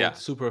install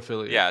super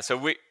affiliate. Yeah. So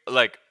we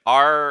like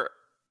our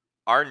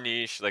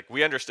niche, like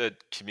we understood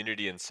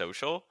community and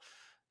social.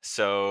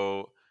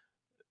 So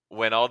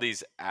when all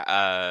these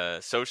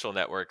social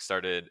networks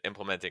started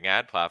implementing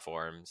ad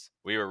platforms,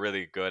 we were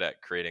really good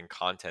at creating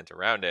content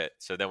around it.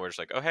 So then we're just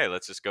like, oh, hey,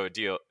 let's just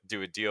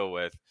do a deal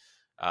with,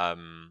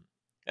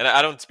 and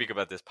I don't speak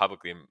about this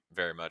publicly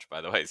very much,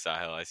 by the way,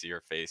 Sahil. I see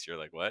your face. You're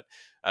like, what?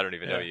 I don't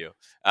even know you.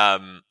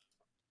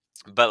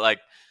 But like,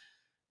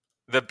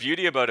 the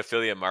beauty about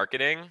affiliate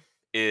marketing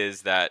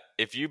is that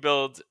if you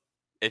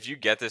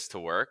get this to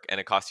work and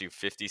it costs you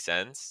 50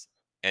 cents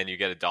and you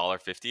get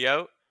 $1.50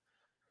 out,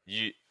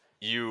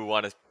 you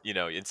want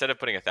to, instead of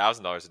putting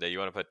 $1,000 a day, you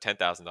want to put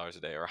 $10,000 a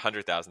day, or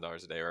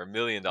 $100,000 a day, or $1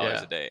 million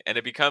a day, and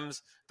it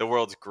becomes the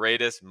world's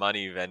greatest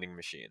money vending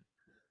machine.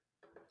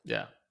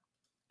 Yeah,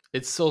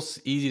 it's so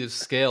easy to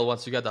scale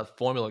once you got that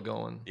formula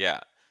going.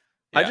 Yeah.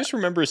 I just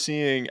remember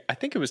seeing, I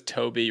think it was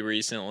Toby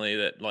recently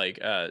that like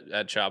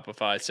at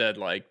Shopify said,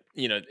 like,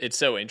 it's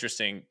so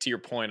interesting, to your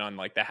point on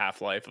like the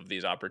half-life of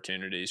these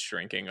opportunities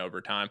shrinking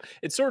over time.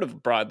 It's sort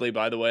of broadly,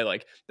 by the way,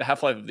 like the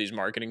half-life of these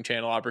marketing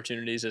channel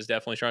opportunities has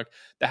definitely shrunk.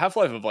 The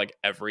half-life of like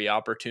every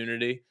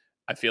opportunity,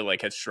 I feel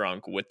like, has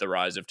shrunk with the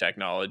rise of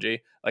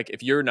technology. Like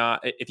if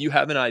you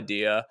have an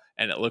idea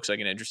and it looks like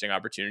an interesting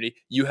opportunity,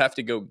 you have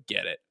to go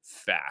get it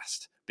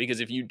fast.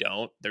 Because if you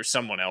don't, there's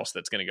someone else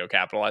that's going to go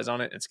capitalize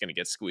on it. It's going to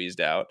get squeezed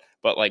out.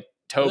 But like,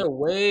 there are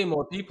way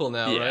more people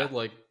now, Yeah. right?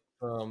 Like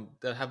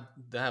that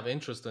have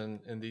interest in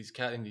these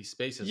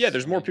spaces. Yeah,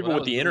 there's more people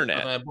with the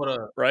internet,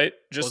 right?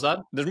 Just that?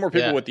 There's more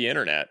people with the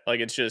internet.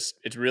 Like it's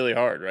really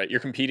hard, right? You're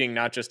competing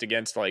not just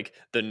against like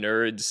the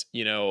nerds,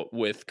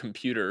 with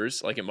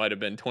computers, like it might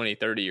have been 20,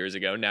 30 years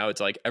ago. Now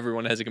it's like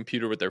everyone has a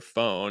computer with their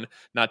phone,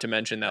 not to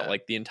mention that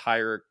like the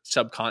entire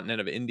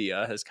subcontinent of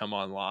India has come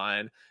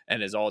online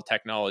and is all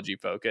technology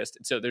focused.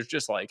 And so there's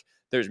just like,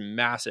 there's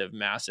massive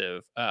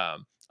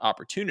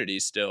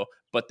opportunities still,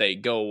 but they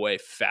go away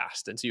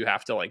fast. And so you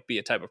have to like be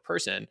a type of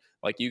person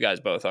like you guys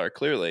both are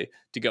clearly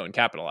to go and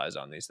capitalize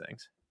on these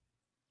things.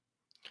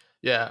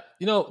 Yeah,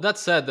 that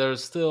said,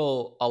 there's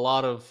still a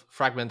lot of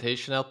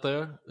fragmentation out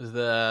there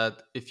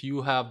that if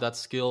you have that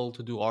skill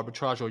to do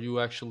arbitrage, or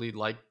you actually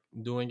like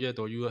doing it,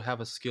 or you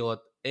have a skill at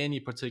any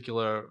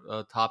particular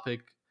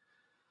topic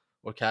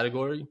or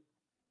category,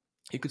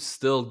 you could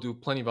still do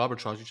plenty of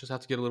arbitrage. You just have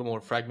to get a little more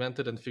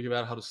fragmented and figure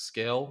out how to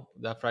scale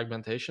that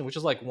fragmentation, which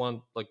is like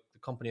the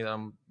company that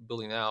I'm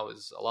building now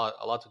is a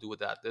lot to do with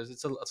that.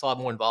 It's a lot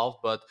more involved,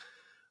 but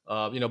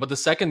but the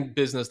second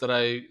business that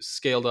I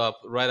scaled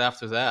up right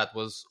after that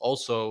was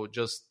also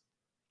just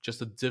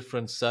a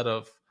different set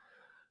of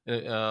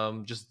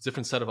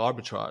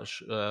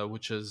arbitrage,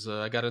 which is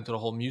I got into the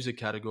whole music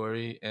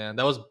category, and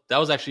that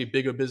was actually a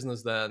bigger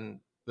business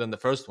than the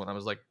first one. I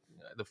was like,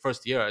 the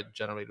first year I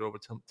generated over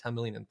 10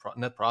 million in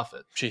net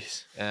profit.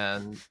 Jeez.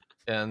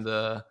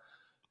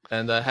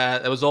 And I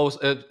had,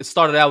 it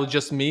started out with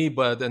just me,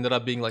 but ended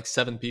up being like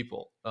 7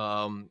 people.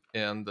 And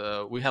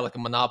we had like a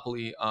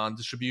monopoly on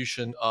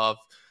distribution of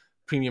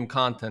premium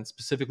content.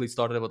 Specifically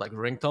started with like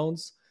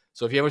ringtones.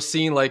 So if you ever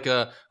seen like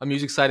a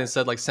music site and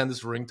said like, send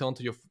this ringtone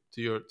to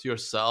your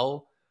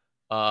cell,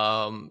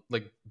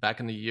 like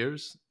back in the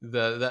years,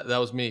 that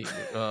was me.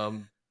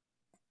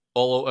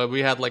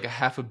 We had like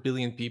 500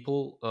 million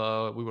people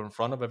we were in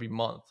front of every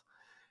month.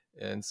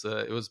 And so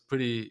it was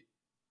pretty,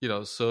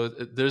 so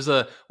there's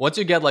once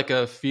you get like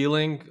a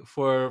feeling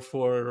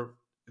for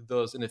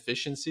those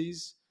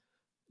inefficiencies,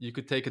 you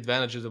could take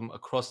advantage of them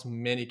across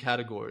many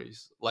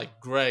categories. Like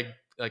Greg,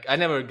 like I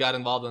never got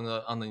involved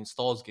on the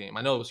installs game.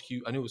 I know it was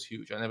huge.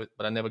 I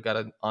never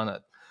got on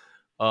it.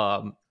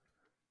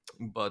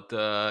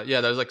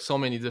 Yeah, there's like so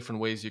many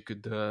different ways you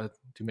could to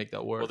make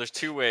that work. Well, there's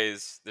two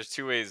ways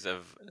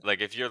of,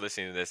 like, if you're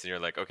listening to this and you're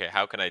like, okay,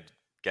 how can I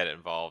get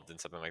involved in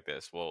something like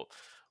this? Well,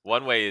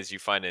 one way is you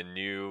find a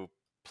new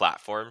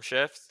platform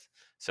shift.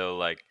 So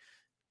like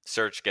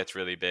search gets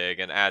really big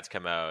and ads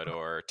come out,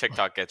 or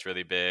TikTok gets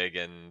really big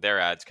and their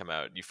ads come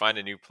out. You find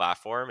a new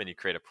platform and you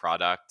create a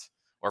product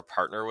or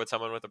partner with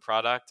someone with a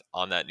product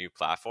on that new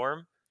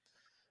platform.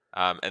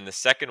 And the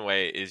second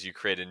way is you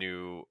create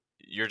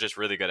you're just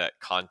really good at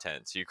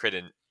content. So you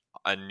create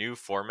a new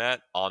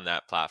format on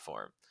that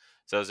platform.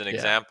 So as an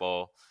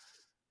example,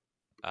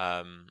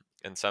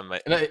 and some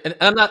might, and I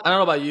don't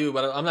know about you,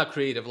 but I'm not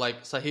creative.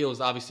 Like Sahil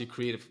is obviously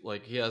creative.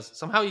 Like he has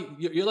somehow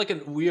you're like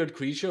a weird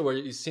creature where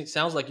it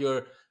sounds like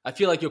I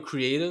feel like you're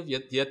creative,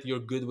 yet you're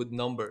good with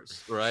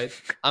numbers, right?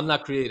 I'm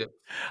not creative.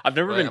 I've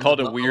never been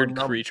called a weird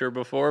creature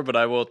before, but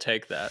I will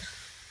take that.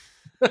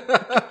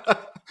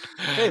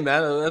 Hey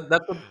man,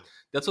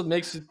 that's what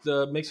makes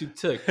you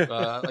tick.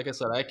 Like I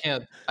said, I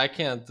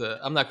can't.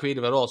 I'm not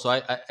creative at all, so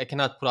I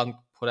cannot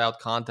put out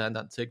content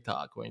on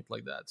TikTok or anything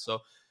like that. So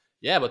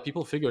yeah, but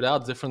people figured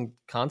out different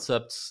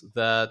concepts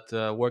that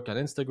work on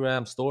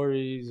Instagram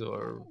stories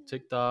or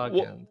TikTok.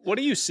 What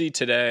do you see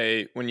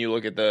today when you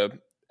look at the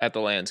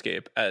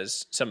landscape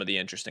as some of the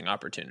interesting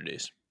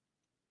opportunities?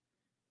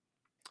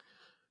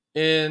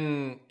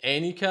 In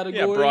any category?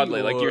 Yeah,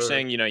 broadly. Like you're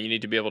saying, you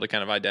need to be able to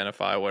kind of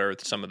identify what are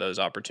some of those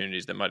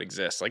opportunities that might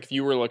exist. Like if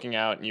you were looking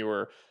out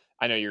and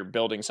I know you're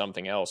building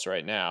something else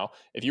right now.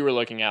 If you were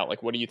looking out,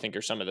 like what do you think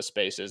are some of the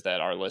spaces that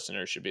our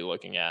listeners should be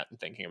looking at and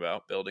thinking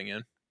about building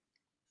in?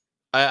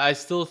 I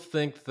still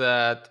think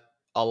that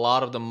a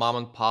lot of the mom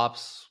and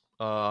pops,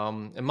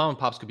 and mom and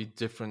pops could be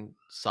different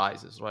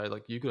sizes, right?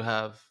 Like you could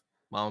have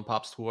mom and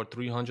pops who are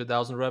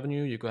 300,000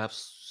 revenue. You could have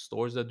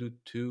stores that do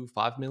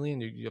 2-5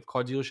 million. You have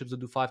car dealerships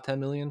that do 5-10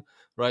 million,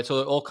 right?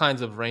 So all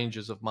kinds of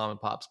ranges of mom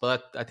and pops.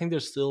 But I think they're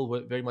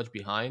still very much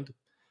behind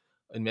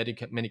in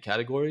many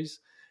categories.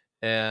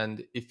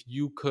 And if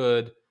you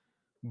could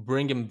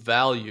bring him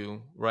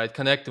value, right?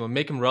 Connect him and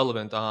make him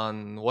relevant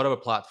on whatever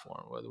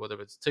platform,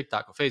 whether it's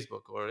TikTok or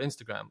Facebook or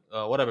Instagram,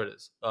 whatever it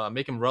is.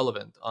 Make him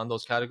relevant on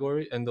those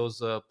category and those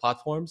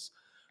platforms.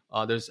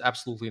 There's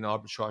absolutely an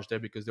arbitrage there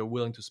because they're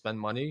willing to spend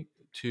money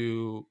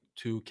to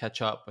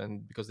catch up,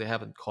 and because they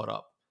haven't caught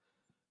up.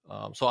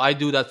 So I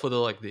do that for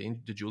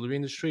the jewelry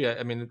industry.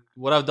 I mean,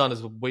 what I've done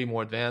is way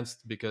more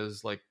advanced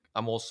because like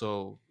I'm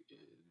also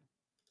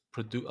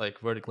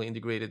vertically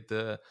integrated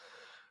the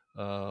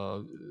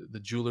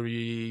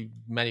jewelry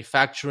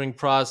manufacturing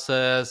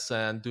process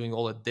and doing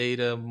all the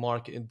data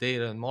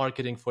and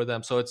marketing for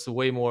them. So it's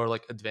way more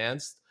like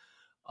advanced.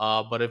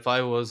 But if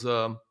I was,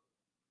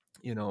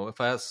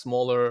 if I had a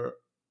smaller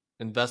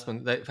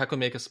investment, if I could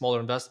make a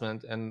smaller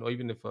investment, and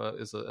even if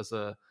as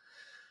a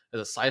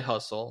side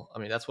hustle, I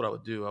mean, that's what I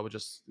would do. I would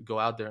just go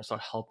out there and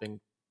start helping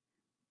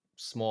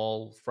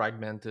small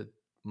fragmented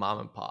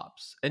mom and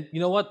pops. And you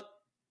know what?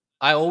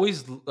 I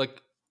always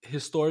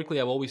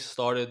historically, I've always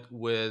started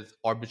with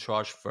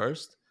arbitrage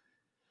first,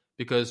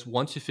 because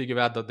once you figure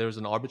out that there's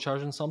an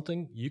arbitrage in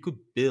something, you could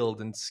build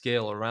and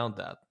scale around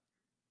that,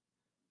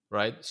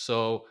 right?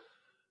 So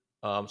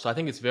I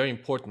think it's very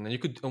important.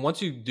 And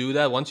once you do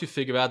that, once you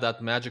figure out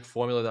that magic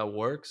formula that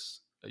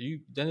works,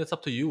 then it's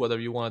up to you whether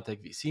you want to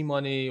take VC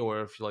money,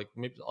 or if you like,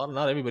 maybe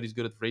not everybody's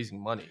good at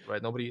raising money,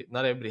 right?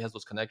 Not everybody has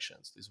those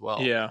connections as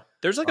well. Yeah,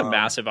 there's like a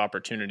massive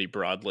opportunity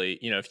broadly.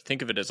 If you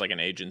think of it as like an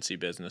agency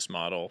business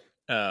model,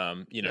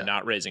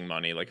 not raising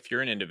money. Like if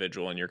you're an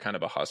individual and you're kind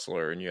of a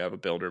hustler and you have a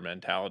builder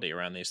mentality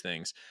around these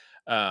things,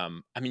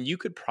 you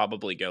could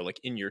probably go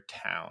like in your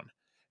town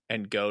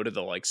and go to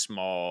the like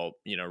small,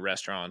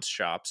 restaurants,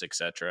 shops,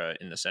 etc.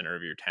 in the center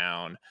of your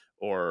town,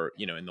 or,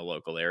 in the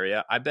local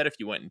area. I bet if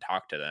you went and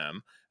talked to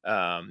them,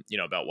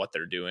 about what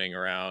they're doing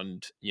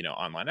around,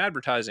 online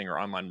advertising or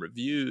online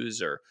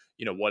reviews, or,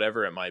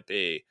 whatever it might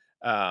be,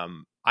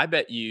 I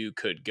bet you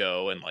could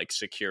go and like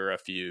secure a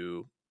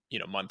few,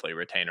 monthly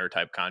retainer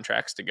type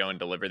contracts to go and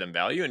deliver them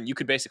value. And you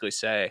could basically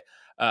say,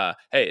 hey,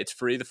 it's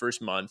free the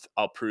first month.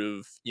 I'll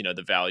prove,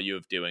 the value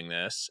of doing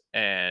this.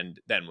 And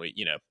then we,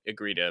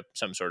 agree to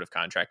some sort of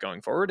contract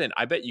going forward. And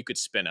I bet you could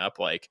spin up,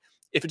 like,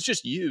 if it's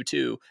just you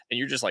too, and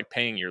you're just like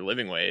paying your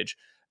living wage,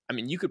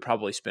 you could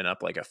probably spin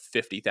up like a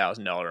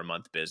 $50,000 a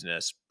month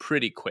business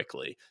pretty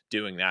quickly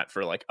doing that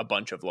for like a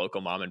bunch of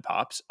local mom and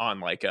pops on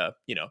like a,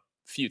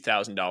 few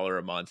 $1,000s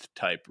a month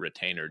type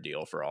retainer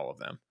deal for all of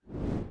them.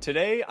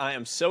 Today, I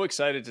am so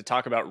excited to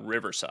talk about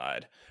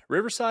Riverside.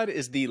 Riverside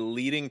is the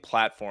leading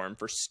platform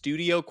for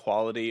studio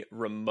quality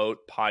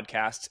remote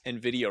podcasts and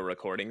video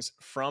recordings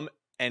from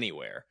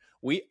anywhere.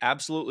 We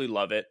absolutely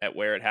love it at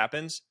Where It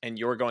Happens, and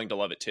you're going to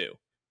love it too.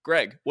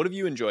 Greg, what have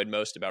you enjoyed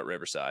most about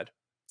Riverside?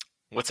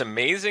 What's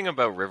amazing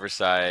about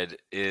Riverside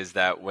is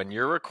that when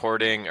you're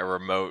recording a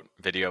remote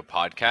video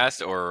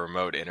podcast or a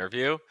remote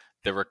interview,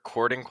 the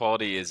recording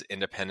quality is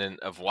independent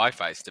of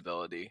Wi-Fi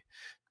stability.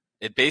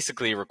 It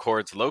basically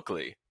records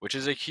locally, which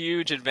is a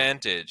huge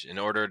advantage in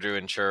order to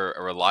ensure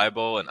a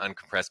reliable and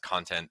uncompressed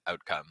content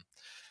outcome.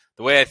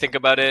 The way I think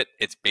about it,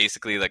 it's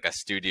basically like a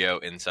studio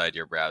inside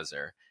your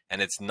browser.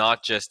 And it's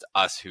not just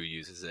us who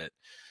uses it.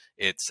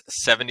 It's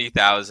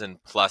 70,000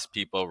 plus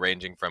people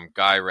ranging from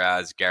Guy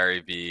Raz, Gary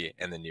Vee,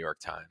 and the New York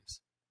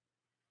Times.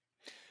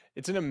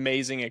 It's an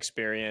amazing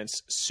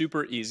experience,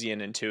 super easy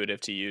and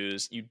intuitive to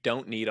use. You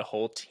don't need a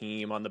whole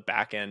team on the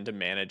back end to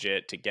manage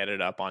it, to get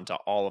it up onto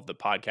all of the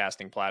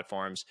podcasting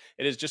platforms.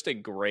 It is just a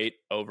great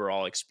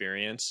overall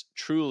experience,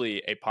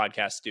 truly a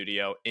podcast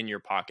studio in your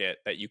pocket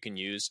that you can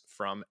use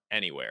from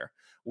anywhere.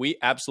 We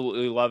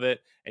absolutely love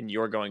it, and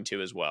you're going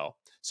to as well.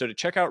 So to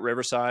check out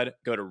Riverside,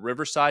 go to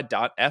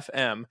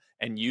riverside.fm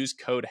and use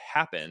code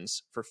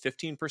HAPPENS for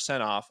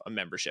 15% off a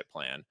membership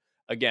plan.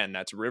 Again,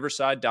 that's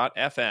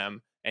riverside.fm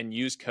and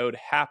use code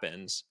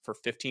HAPPENS for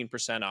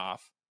 15%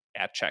 off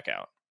at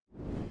checkout.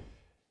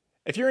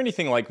 If you're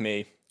anything like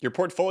me, your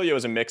portfolio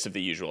is a mix of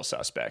the usual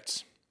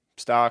suspects: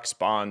 stocks,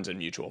 bonds, and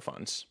mutual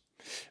funds.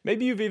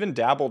 Maybe you've even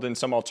dabbled in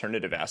some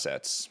alternative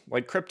assets,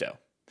 like crypto.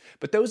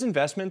 But those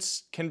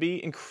investments can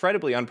be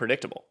incredibly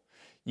unpredictable.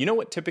 You know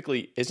what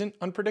typically isn't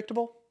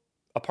unpredictable?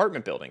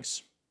 Apartment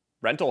buildings,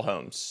 rental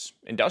homes,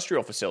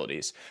 industrial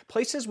facilities,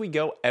 places we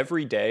go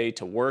every day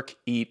to work,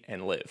 eat,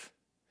 and live.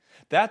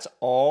 That's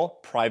all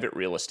private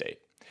real estate.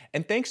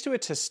 And thanks to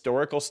its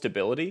historical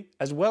stability,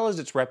 as well as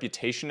its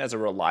reputation as a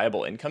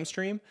reliable income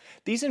stream,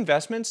 these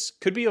investments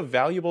could be a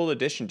valuable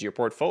addition to your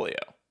portfolio.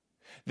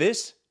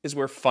 This is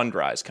where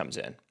Fundrise comes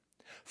in.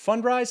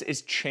 Fundrise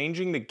is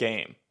changing the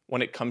game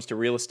when it comes to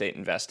real estate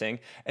investing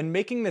and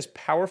making this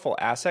powerful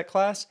asset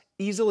class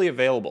easily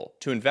available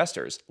to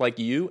investors like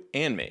you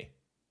and me.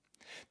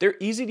 Their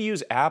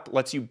easy-to-use app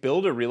lets you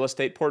build a real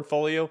estate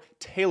portfolio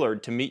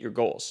tailored to meet your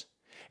goals.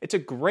 It's a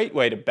great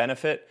way to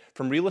benefit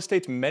from real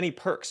estate's many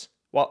perks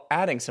while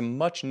adding some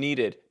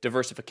much-needed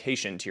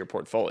diversification to your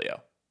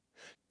portfolio.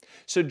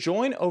 So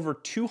join over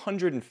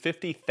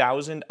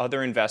 250,000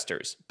 other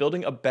investors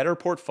building a better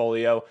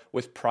portfolio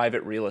with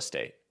private real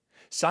estate.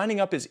 Signing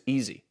up is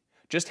easy.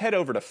 Just head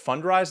over to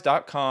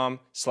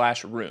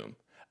fundrise.com/room.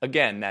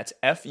 Again, that's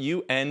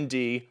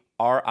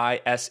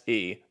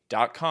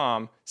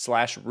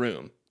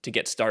fundrise.com/room to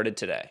get started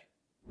today.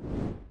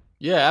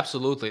 Yeah,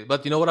 absolutely.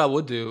 But you know what I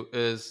would do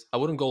is I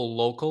wouldn't go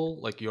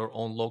local, like your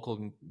own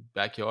local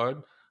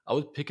backyard. I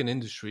would pick an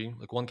industry,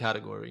 like one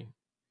category,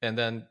 and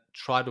then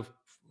try to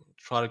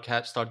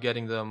start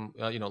getting them,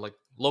 like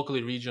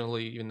locally,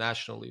 regionally, even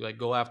nationally. Like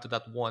go after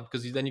that one,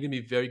 because then you're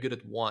gonna be very good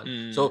at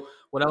one. So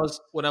when I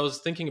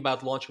was thinking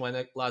about launching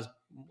my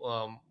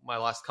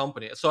last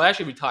company, so I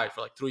actually retired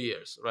for like 3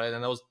 years, right?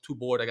 And I was too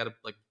bored. I got to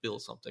like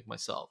build something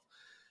myself,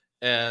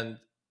 and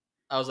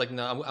I was like,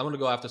 no, I'm going to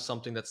go after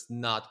something that's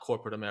not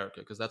corporate America,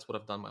 because that's what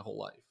I've done my whole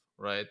life,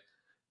 right?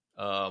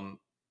 I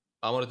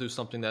want to do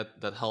something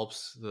that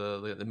helps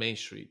the Main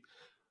Street.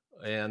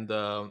 And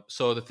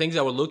so the things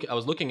I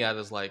was looking at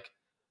is like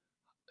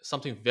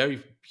something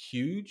very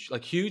huge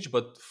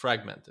but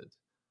fragmented.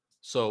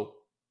 So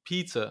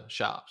pizza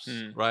shops,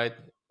 right?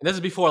 And this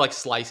is before like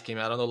Slice came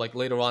out. I don't know, like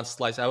later on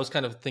Slice. I was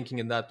kind of thinking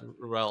in that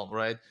realm,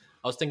 right?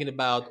 I was thinking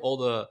about all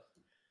the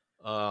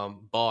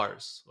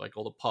bars, like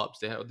all the pubs.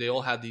 They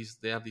all have these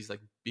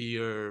like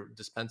beer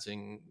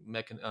dispensing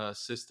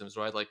systems,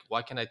 right? Like,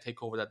 why can't I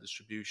take over that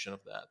distribution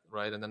of that,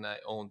 right? And then I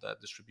own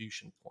that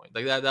distribution point.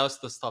 Like that was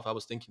the stuff I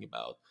was thinking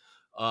about.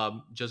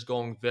 just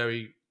going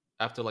very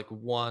after like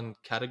one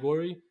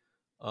category,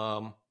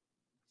 um,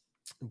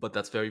 but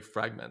that's very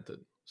fragmented.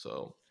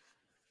 So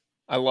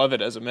I love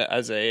it as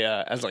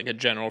like a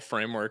general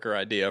framework or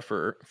idea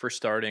for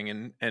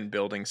starting and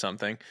building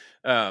something.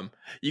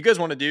 You guys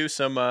want to do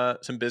some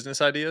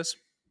business ideas?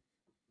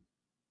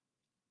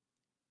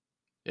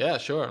 yeah,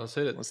 sure, let's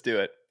hit it. Let's do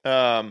it.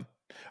 All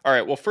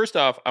right. Well, first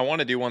off, I want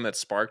to do one that's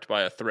sparked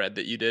by a thread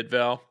that you did,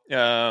 Val.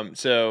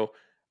 So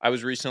I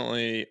was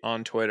recently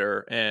on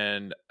Twitter,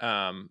 and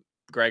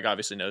Greg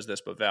obviously knows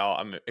this, but Val,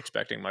 I'm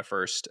expecting my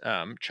first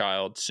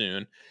child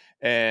soon,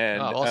 Oh,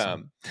 and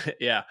awesome.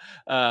 yeah,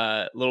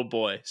 little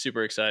boy,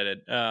 super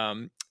excited.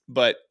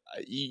 But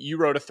you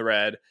wrote a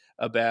thread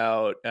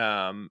about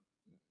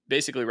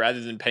basically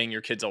rather than paying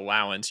your kids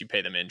allowance, you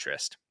pay them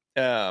interest.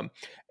 And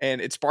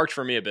it sparked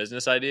for me a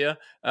business idea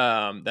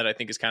that I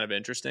think is kind of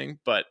interesting.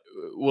 But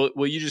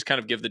will you just kind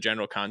of give the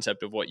general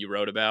concept of what you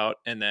wrote about,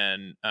 and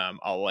then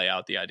I'll lay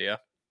out the idea?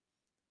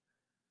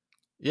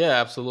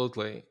 Yeah,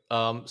 absolutely.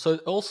 So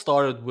it all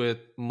started with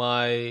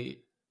my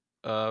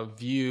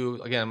view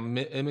again,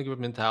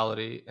 immigrant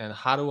mentality, and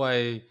how do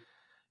I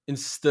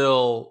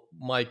instill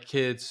my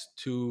kids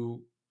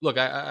to look.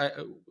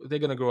 They're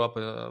gonna grow up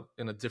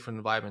in a different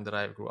environment that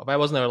I grew up. I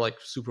was never like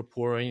super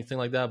poor or anything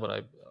like that, but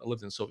I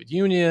lived in the Soviet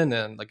Union,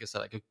 and like I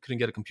said, couldn't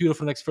get a computer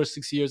for the next first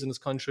 6 years in this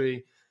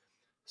country.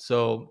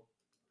 So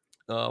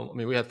I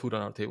mean, we had food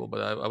on our table,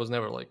 but I was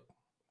never like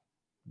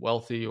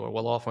wealthy or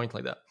well off or anything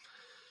like that.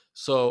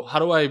 So how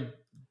do I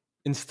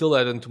instill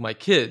that into my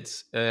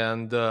kids?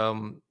 And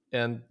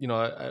you know,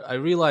 I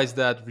realized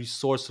that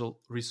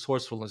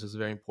resourcefulness is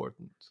very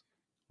important,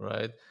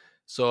 right?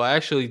 So I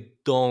actually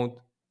don't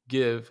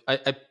give.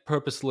 I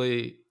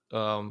purposely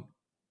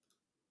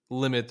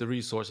limit the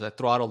resources. I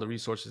throttle the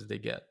resources they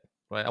get.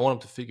 Right. I want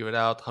them to figure it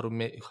out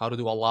how to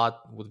do a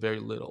lot with very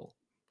little.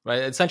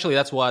 Right. Essentially,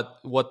 that's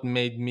what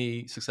made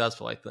me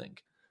successful. I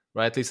think.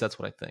 Right. At least that's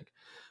what I think.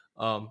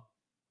 Um,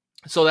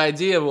 so the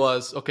idea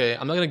was, okay,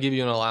 I'm not going to give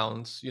you an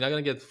allowance. You're not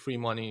going to get free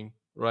money,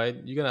 right?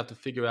 You're going to have to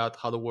figure out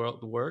how the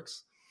world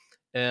works.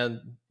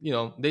 And, you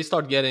know, I noticed they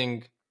start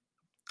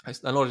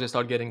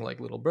getting like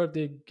little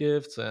birthday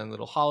gifts and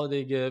little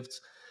holiday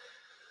gifts.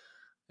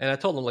 And I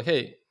told them like,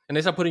 hey, and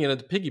they start putting it in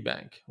the piggy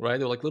bank, right?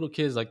 They're like little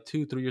kids, like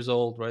 2, 3 years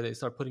old, right? They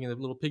start putting it in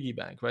a little piggy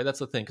bank, right? That's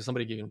the thing, because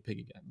somebody gave them a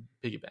piggy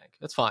bank.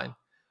 That's fine.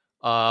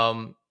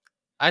 Um,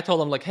 I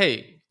told them like,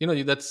 hey, you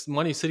know, that's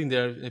money sitting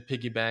there in a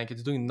piggy bank.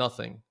 It's doing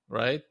nothing,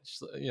 right?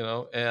 Just, you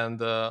know, and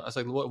I was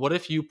like, what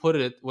if you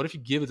what if you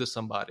give it to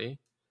somebody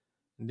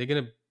and they're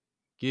going to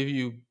give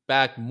you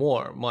back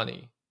more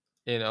money,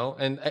 you know?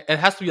 And it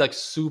has to be like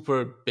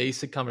super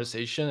basic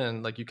conversation.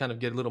 And like you kind of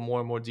get a little more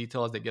and more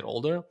detail as they get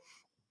older,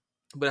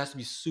 but it has to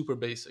be super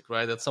basic,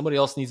 right? That somebody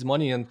else needs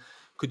money and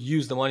could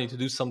use the money to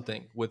do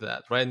something with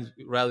that, right?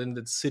 Rather than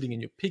it sitting in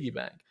your piggy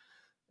bank.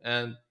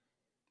 And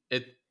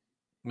it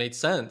made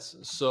sense.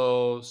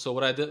 So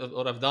what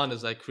I've done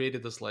is I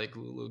created this like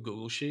little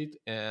Google sheet,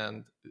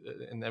 and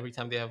every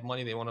time they have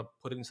money, they want to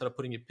put it, instead of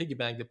putting it in piggy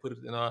bank, they put it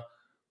in our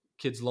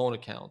kids' loan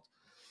account,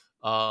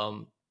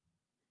 um,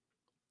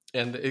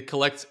 and it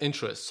collects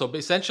interest. So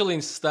essentially,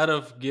 instead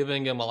of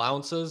giving them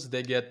allowances,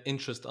 they get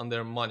interest on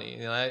their money.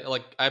 And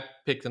I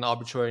picked an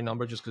arbitrary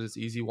number just because it's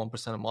easy,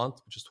 1% a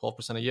month, which is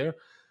 12% a year.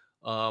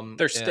 They're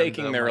And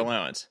staking their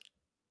allowance.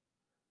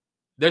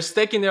 They're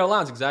staking their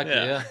allowance, exactly.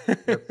 Yeah.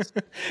 Yeah.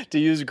 To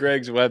use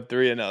Greg's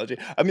Web3 analogy.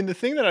 I mean, the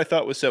thing that I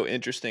thought was so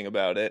interesting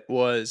about it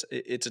was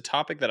it's a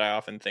topic that I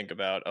often think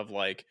about of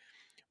like,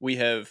 we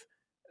have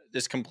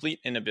this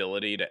complete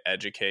inability to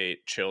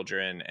educate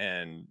children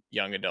and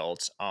young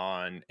adults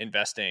on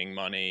investing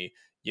money,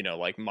 you know,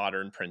 like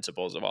modern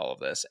principles of all of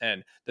this.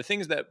 And the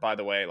things that, by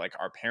the way, like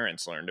our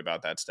parents learned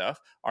about that stuff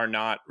are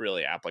not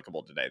really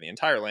applicable today. The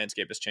entire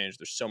landscape has changed.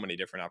 There's so many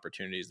different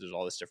opportunities. There's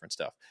all this different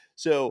stuff.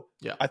 So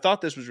Yeah. I thought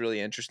this was really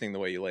interesting the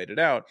way you laid it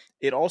out.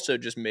 It also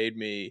just made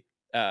my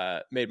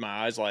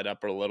eyes light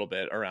up a little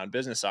bit around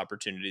business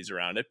opportunities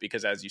around it,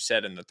 because as you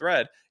said in the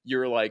thread,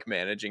 you're like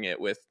managing it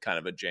with kind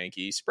of a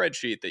janky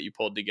spreadsheet that you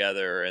pulled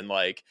together, and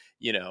like,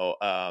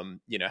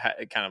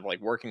 kind of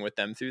like working with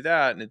them through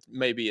that. And it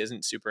maybe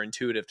isn't super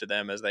intuitive to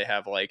them as they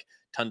have like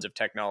tons of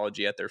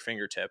technology at their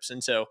fingertips.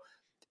 And so,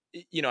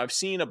 you know, I've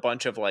seen a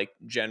bunch of like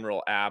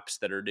general apps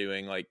that are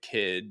doing like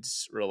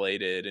kids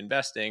related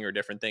investing or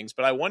different things,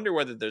 but I wonder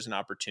whether there's an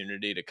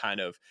opportunity to kind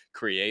of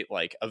create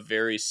like a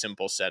very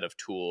simple set of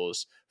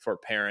tools for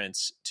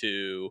parents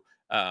to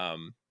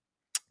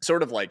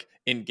sort of like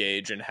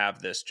engage and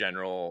have this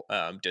general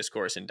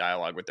discourse and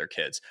dialogue with their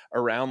kids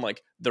around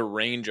like the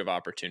range of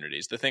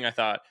opportunities. The thing I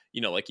thought, you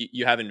know, like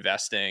you have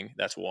investing,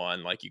 that's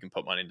one, like you can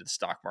put money into the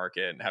stock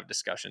market and have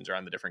discussions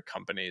around the different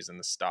companies and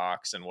the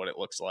stocks and what it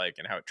looks like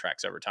and how it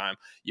tracks over time.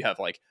 You have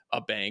like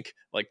a bank,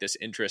 like this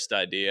interest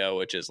idea,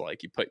 which is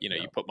like you put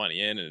money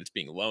in and it's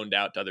being loaned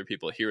out to other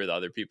people. Here are the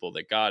other people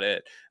that got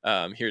it.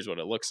 Here's what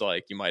it looks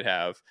like. You might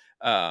have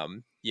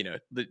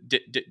the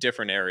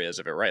different areas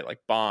of it, right? Like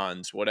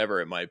bonds,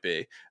 whatever it might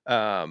be.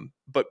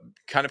 But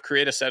kind of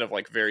create a set of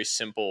like very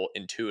simple,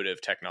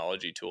 intuitive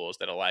technology tools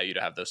that allow you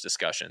to have those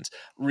discussions.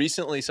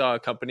 Recently saw a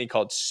company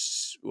called,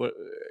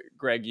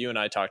 Greg, you and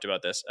I talked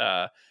about this,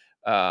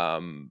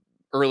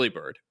 Early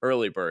Bird,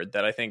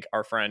 that I think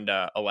our friend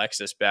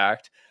Alexis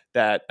backed,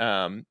 that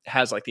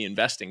has like the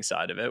investing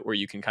side of it, where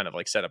you can kind of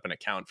like set up an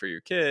account for your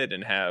kid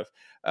and have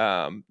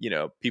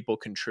people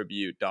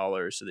contribute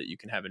dollars so that you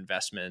can have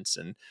investments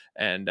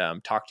and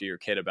talk to your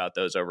kid about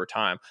those over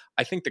time.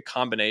 I think the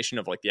combination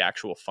of like the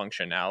actual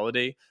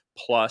functionality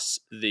plus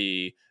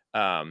the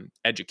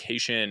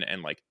education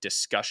and like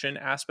discussion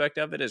aspect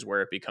of it is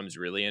where it becomes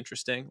really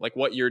interesting. Like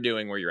what you're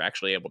doing, where you're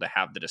actually able to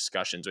have the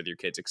discussions with your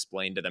kids,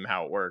 explain to them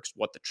how it works,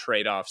 what the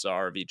trade-offs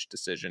are of each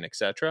decision,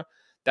 etc.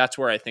 That's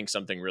where I think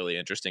something really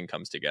interesting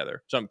comes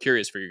together. So I'm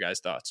curious for your guys'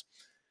 thoughts.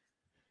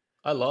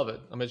 I love it.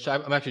 I mean,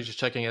 I'm actually just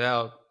checking it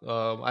out.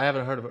 I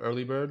haven't heard of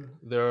Early Bird.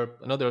 I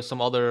know there are some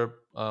other.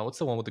 What's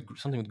the one with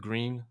something with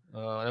green?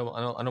 I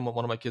know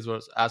one of my kids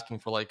was asking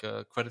for like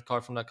a credit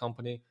card from that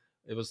company.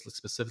 It was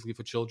specifically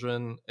for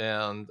children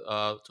and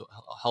to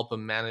help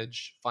them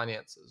manage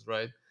finances,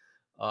 right?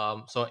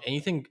 So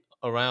anything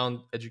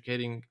around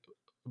educating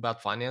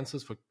about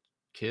finances for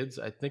kids,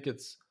 I think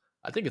it's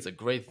a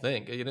great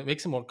thing. It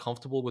makes them more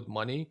comfortable with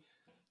money.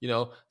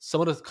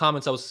 Some of the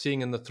comments I was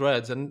seeing in the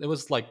threads, and it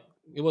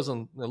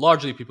wasn't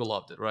largely people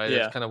loved it, right?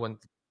 Yeah. It kind of went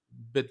a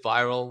bit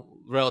viral,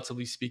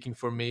 relatively speaking,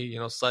 for me.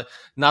 Not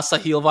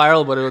Sahil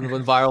viral, but it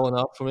went viral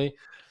enough for me.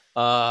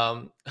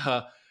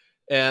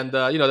 And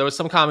there was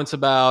some comments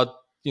about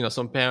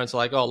some parents are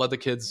like, oh, let the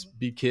kids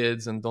be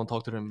kids and don't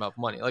talk to them about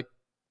money. Like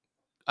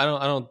I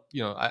don't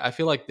I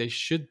feel like they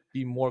should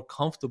be more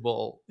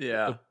comfortable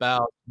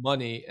about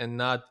money and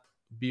not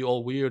be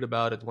all weird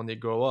about it when they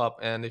grow up.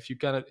 And if you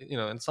kind of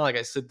and it's not like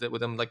I sit there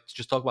with them like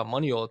just talk about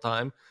money all the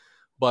time,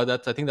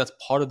 but I think that's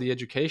part of the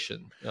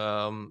education.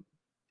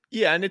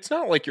 Yeah, and it's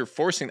not like you're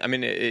forcing. I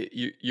mean,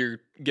 you're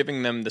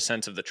giving them the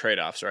sense of the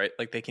trade-offs, right?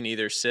 Like they can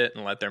either sit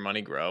and let their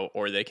money grow,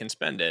 or they can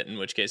spend it, in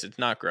which case it's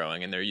not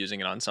growing and they're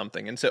using it on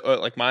something. And so,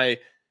 like my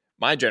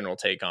general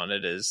take on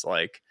it is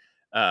like,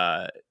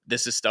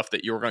 this is stuff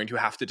that you're going to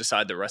have to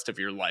decide the rest of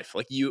your life.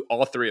 Like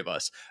all three of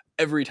us,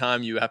 every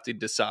time you have to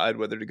decide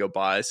whether to go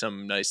buy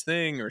some nice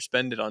thing or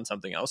spend it on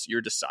something else,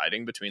 you're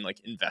deciding between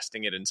like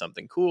investing it in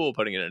something cool,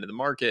 putting it into the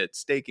market,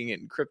 staking it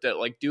in crypto,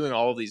 like doing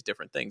all of these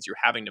different things. You're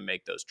having to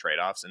make those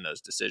trade-offs and those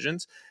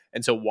decisions.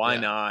 And so why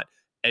not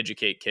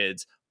educate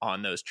kids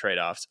on those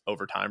trade-offs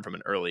over time from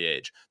an early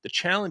age? The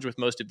challenge with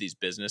most of these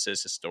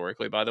businesses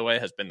historically, by the way,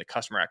 has been the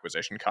customer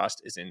acquisition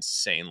cost is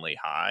insanely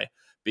high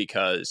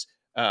because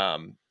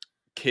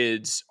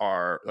kids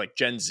are like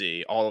Gen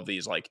Z, all of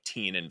these like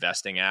teen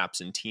investing apps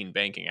and teen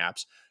banking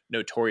apps,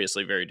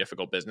 notoriously very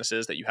difficult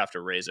businesses that you have to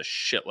raise a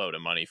shitload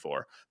of money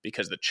for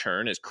because the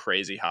churn is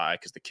crazy high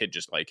because the kid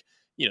just like,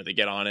 they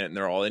get on it and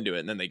they're all into it.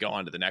 And then they go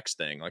on to the next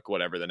thing, like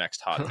whatever the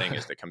next hot thing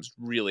is that comes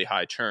really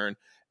high churn.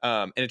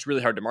 And it's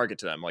really hard to market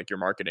to them. Like you're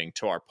marketing,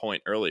 to our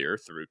point earlier,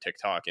 through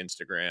TikTok,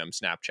 Instagram,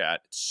 Snapchat.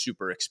 It's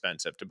super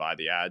expensive to buy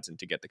the ads and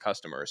to get the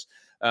customers.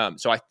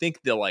 So I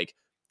think the like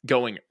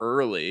going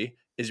early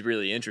is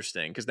really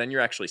interesting because then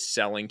you're actually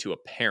selling to a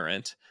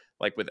parent.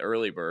 Like with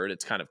Early Bird,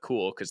 it's kind of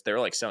cool because they're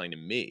like selling to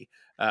me,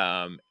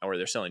 or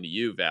they're selling to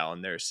you, Val,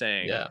 and they're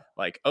saying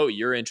like, oh,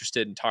 you're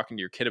interested in talking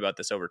to your kid about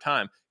this over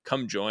time.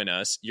 Come join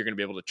us. You're going to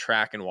be able to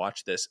track and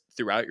watch this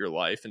throughout your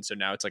life. And so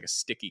now it's like a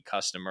sticky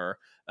customer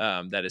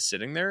that is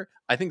sitting there.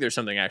 I think there's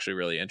something actually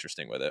really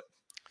interesting with it.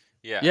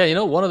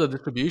 Yeah. One of the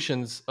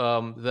distributions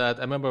that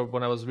I remember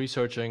when I was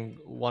researching,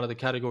 one of the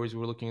categories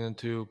we were looking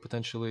into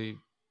potentially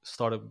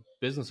start a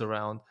business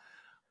around,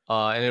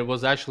 and it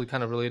was actually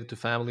kind of related to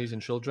families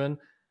and children.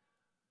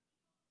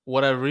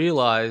 What I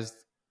realized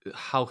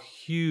how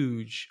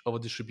huge of a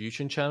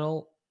distribution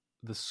channel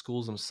the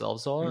schools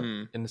themselves are,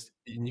 and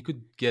you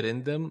could get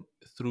in them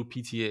through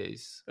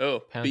PTAs. Oh,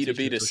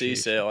 B2B2C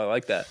sale. I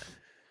like that.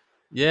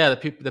 Yeah,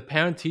 the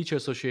parent-teacher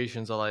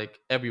associations are like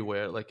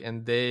everywhere, like,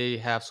 and they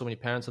have so many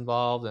parents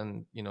involved,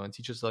 and and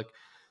teachers like.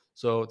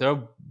 So there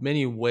are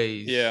many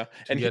ways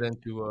to get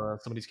into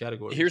some of these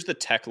categories. Here's the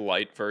Tech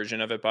Lite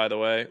version of it, by the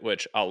way,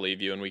 which I'll leave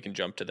you and we can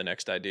jump to the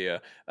next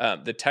idea.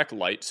 The Tech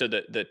Lite, so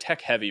the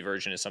tech heavy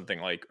version is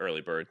something like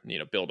Early Bird,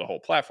 build a whole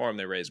platform,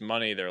 they raise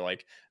money, they're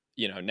like,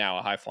 now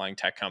a high flying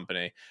tech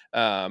company.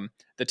 The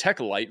Tech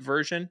Lite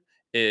version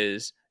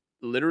is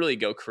literally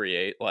go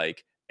create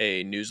like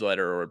a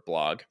newsletter or a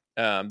blog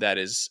that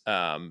is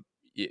kind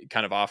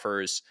of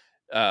offers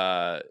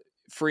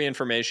free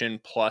information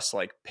plus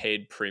like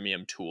paid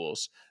premium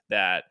tools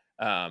that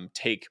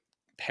take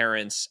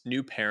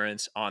new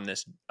parents on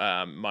this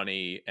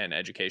money and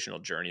educational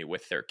journey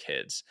with their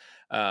kids.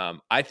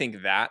 I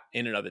think that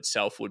in and of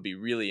itself would be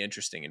really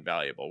interesting and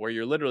valuable, where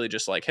you're literally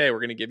just like, hey, we're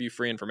going to give you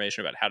free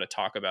information about how to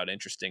talk about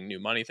interesting new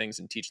money things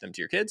and teach them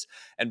to your kids.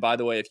 And by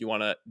the way, if you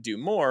want to do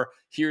more,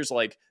 here's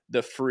like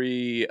the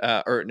free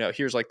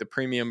here's like the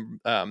premium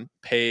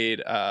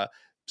paid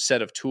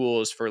set of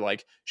tools for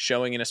like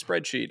showing in a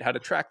spreadsheet how to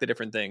track the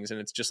different things. And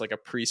it's just like a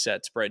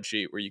preset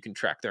spreadsheet where you can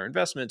track their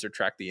investments or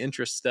track the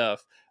interest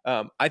stuff.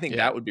 I think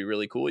that would be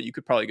really cool. You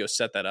could probably go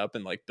set that up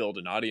and like build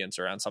an audience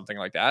around something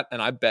like that.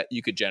 And I bet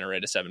you could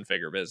generate a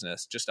 7-figure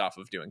business just off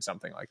of doing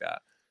something like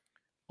that.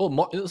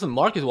 Well, listen,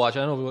 MarketWatch,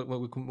 I don't know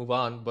if we can move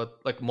on, but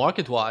like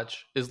MarketWatch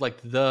is like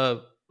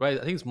right? I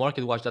think it's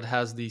MarketWatch that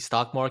has the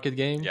stock market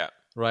game. Yeah.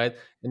 Right.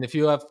 And if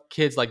you have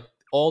kids, like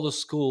all the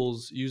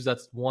schools use that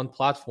one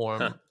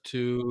platform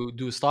to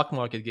do a stock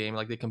market game.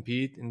 Like they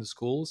compete in the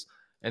schools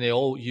and they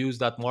all use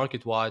that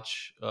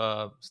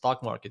MarketWatch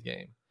stock market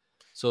game.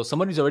 So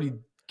somebody's already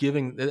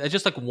giving, it's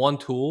just like one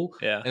tool.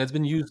 Yeah. And it's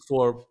been used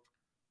for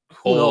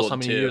who knows how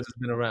many years it's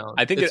been around.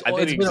 I think it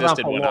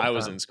existed when I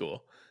was in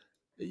school.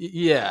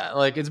 Yeah,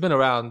 like it's been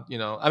around,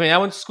 I mean, I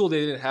went to school,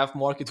 they didn't have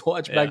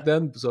MarketWatch back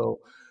then, so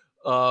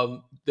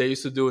they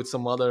used to do it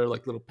some other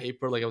like little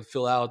paper, like I would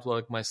fill out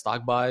like my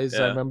stock buys,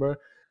 I remember,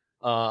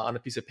 on a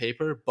piece of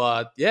paper.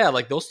 But yeah,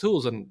 like those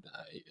tools, and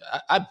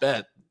I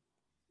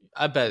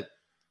bet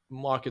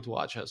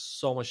MarketWatch has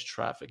so much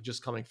traffic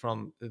just coming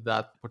from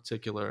that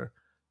particular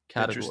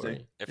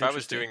category. If I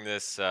was doing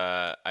this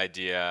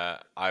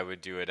idea, I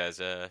would do it as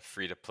a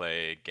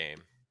free-to-play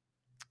game,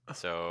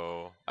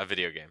 so a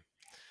video game.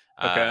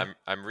 Okay.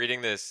 I'm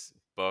reading this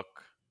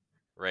book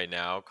right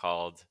now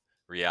called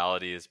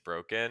Reality is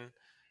Broken,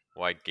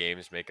 Why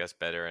Games Make Us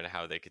Better and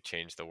How They Could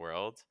Change the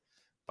World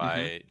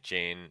by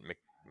Jane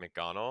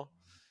McGonigal.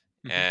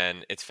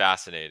 And it's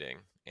fascinating.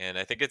 And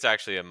I think it's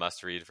actually a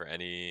must read for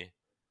any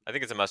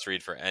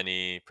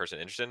person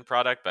interested in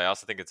product, but I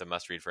also think it's a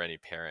must read for any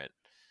parent.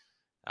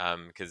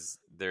 Because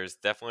there's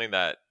definitely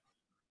that,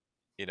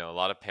 a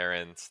lot of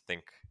parents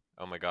think,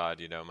 oh my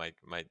God,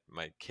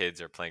 my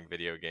kids are playing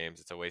video games,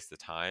 it's a waste of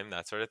time,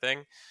 that sort of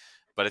thing.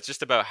 But it's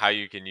just about how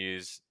you can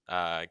use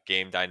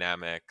game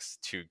dynamics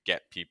to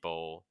get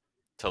people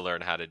to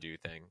learn how to do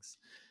things.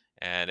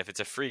 And if it's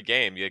a free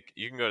game,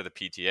 you can go to the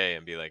PTA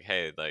and be like,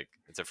 hey, like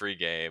it's a free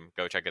game,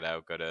 go check it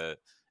out, go to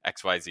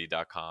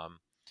xyz.com.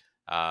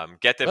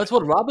 Get them. That's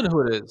what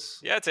Robinhood is.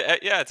 Yeah, it's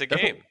a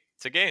game.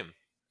 It's a game.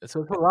 It's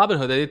what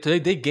Robinhood.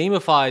 They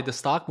gamify the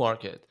stock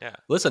market. Yeah.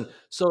 Listen,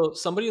 so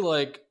somebody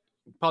like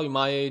probably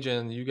my age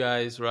and you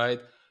guys, right?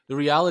 The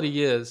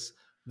reality is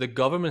the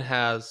government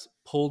has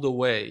pulled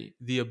away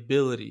the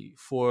ability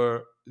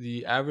for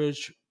the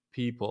average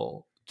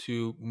people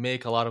to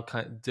make a lot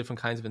of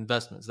different kinds of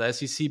investments. The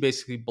SEC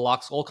basically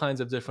blocks all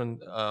kinds of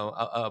different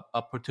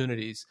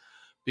opportunities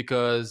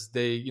because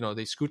they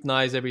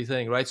scrutinize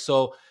everything, right?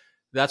 So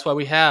that's why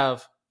we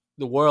have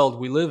the world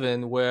we live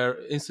in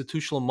where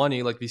institutional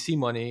money like VC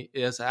money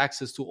has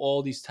access to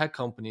all these tech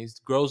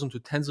companies, grows them to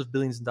tens of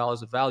billions of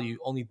dollars of value,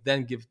 only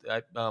then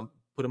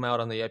put them out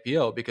on the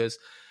IPO because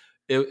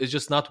it's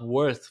just not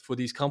worth for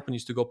these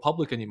companies to go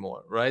public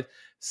anymore, right?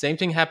 Same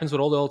thing happens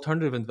with all the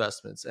alternative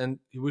investments. And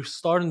we're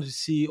starting to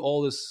see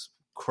all this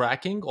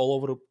cracking all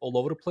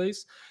over the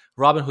place.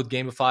 Robinhood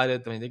gamified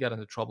it. I mean, they got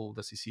into trouble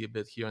with SEC a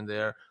bit here and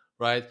there,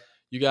 right?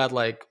 You got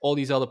like all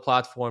these other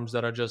platforms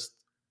that are just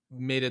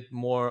made it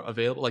more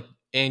available, like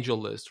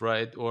AngelList,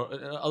 right? Or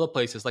other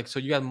places. Like, so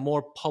you got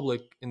more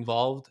public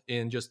involved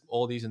in just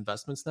all these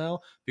investments now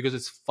because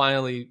it's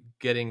finally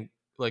getting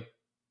like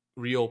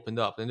reopened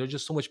up, and there's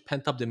just so much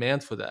pent up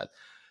demand for that.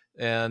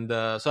 And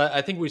so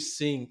I think we're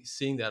seeing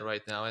that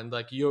right now. And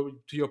like to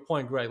your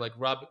point, Greg, like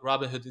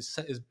Robinhood is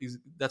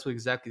that's what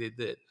exactly they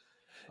did.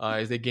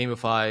 Is they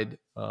gamified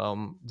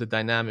the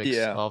dynamics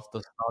of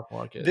the stock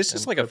market. This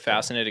is like crypto. A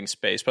fascinating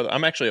space. But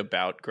I'm actually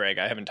Greg,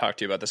 I haven't talked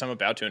to you about this. I'm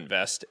about to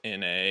invest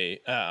in a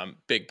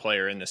big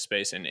player in this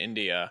space in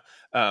India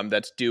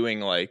that's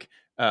doing like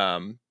I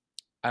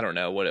don't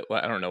know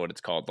what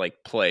it's called,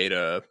 like play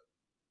to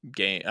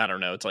game. I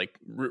don't know. It's like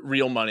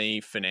real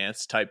money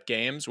finance type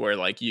games where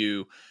like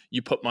you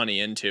put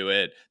money into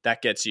it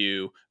that gets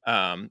you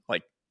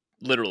like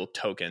literal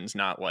tokens,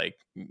 not like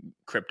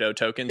crypto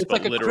tokens, it's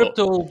but like literal. A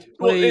crypto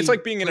well, it's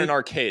like being in an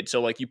arcade.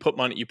 So like you put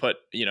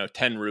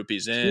 10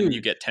 rupees in,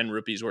 you get 10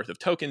 rupees worth of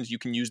tokens. You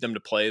can use them to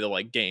play the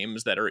like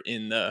games that are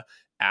in the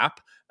app.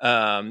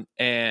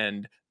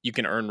 And you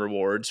can earn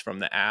rewards from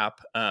the app.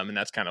 And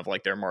that's kind of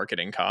like their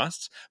marketing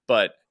costs.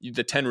 But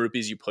the 10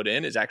 rupees you put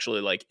in is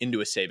actually like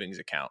into a savings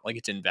account. Like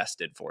it's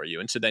invested for you.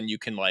 And so then you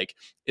can like,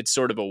 it's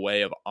sort of a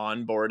way of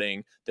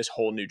onboarding this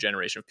whole new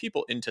generation of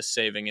people into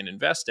saving and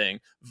investing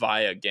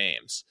via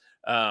games.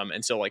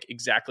 And so like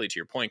exactly to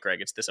your point,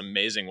 Greg, it's this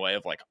amazing way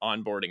of like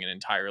onboarding an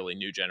entirely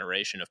new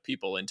generation of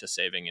people into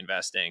saving,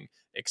 investing,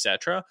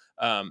 etc.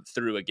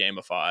 Through a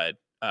gamified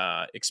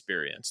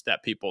experience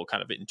that people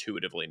kind of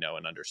intuitively know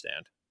and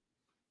understand.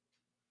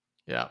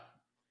 Yeah.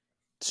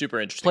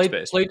 Super interesting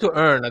space. Play to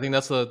earn. I think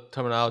that's the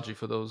terminology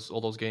for all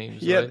those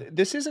games. Yeah, right?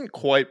 This isn't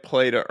quite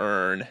play to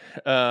earn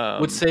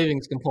with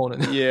savings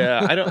component.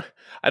 Yeah,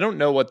 I don't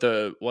know what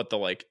the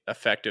like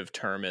effective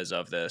term is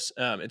of this.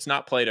 It's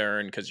not play to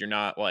earn because you're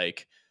not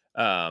like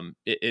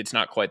It's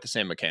not quite the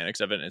same mechanics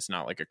of it. And it's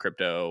not like a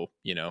crypto,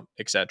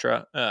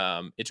 etc.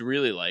 It's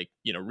really like,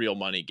 real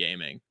money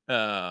gaming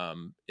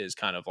is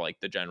kind of like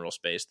the general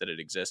space that it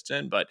exists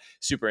in, but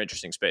super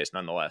interesting space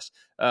nonetheless.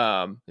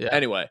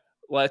 Anyway,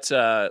 let's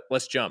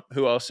jump.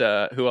 Who else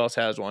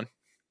has one?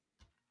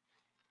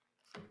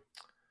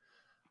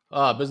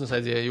 Business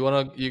idea.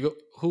 You go.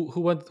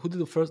 Who did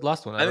the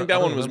last one? I think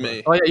that one was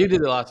me. Oh yeah, you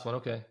did the last one.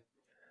 Okay.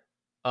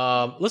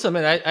 Listen,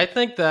 man, I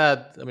think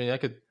that,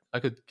 I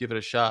could give it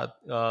a shot.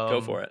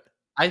 Go for it.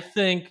 I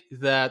think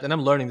that, and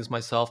I'm learning this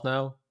myself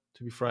now,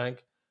 to be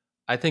frank,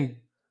 I think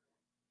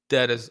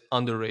debt is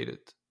underrated,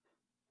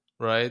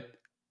 right?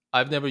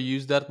 I've never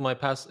used that in my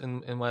past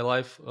in my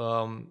life,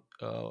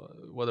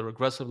 whether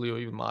aggressively or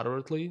even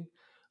moderately.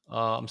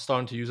 I'm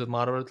starting to use it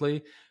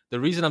moderately. The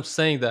reason I'm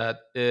saying that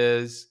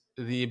is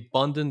the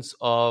abundance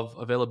of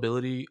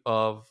availability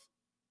of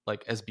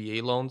like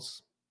SBA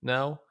loans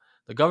now.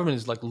 The government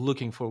is like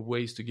looking for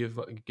ways to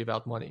give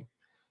out money.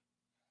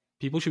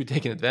 People should be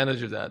taking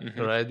advantage of that,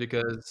 right?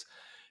 Because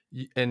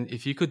and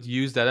if you could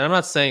use that, and I'm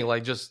not saying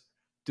like just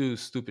do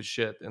stupid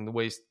shit and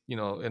waste,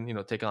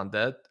 and take on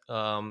debt.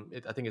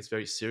 I think it's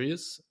very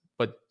serious,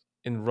 but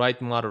in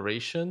right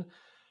moderation,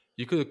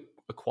 you could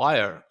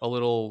acquire a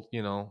little,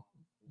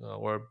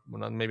 or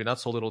maybe not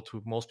so little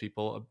to most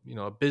people,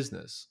 a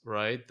business,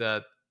 right?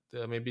 That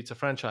maybe it's a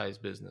franchise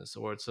business,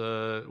 or it's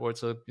a a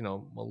local,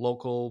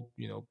 local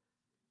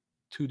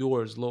two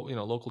doors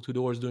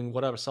doing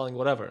whatever, selling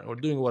whatever, or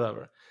doing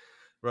whatever,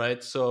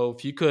 right? So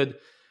if you could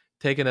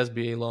take an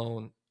SBA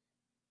loan,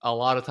 a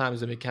lot of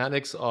times the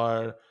mechanics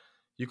are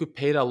you could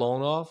pay that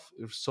loan off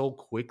so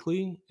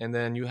quickly, and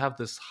then you have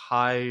this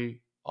high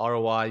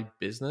ROI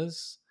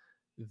business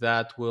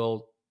that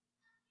will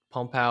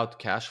pump out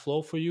cash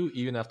flow for you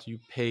even after you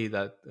pay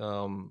that,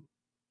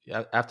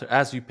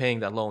 as you paying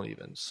that loan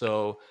even.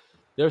 So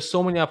there's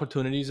so many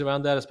opportunities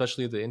around that,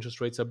 especially if the interest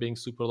rates are being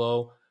super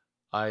low.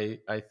 I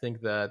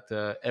think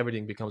that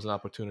everything becomes an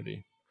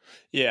opportunity.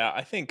 Yeah,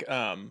 I think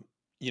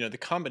the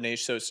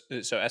combination.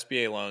 So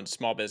SBA loans,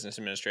 Small Business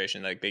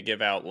Administration, like they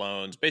give out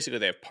loans. Basically,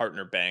 they have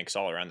partner banks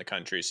all around the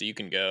country. So you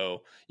can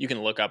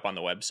look up on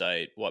the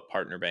website what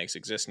partner banks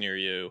exist near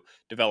you,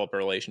 develop a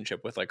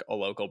relationship with like a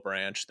local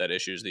branch that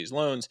issues these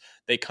loans.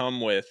 They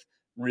come with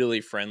really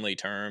friendly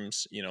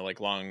terms, like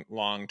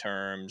long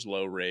terms,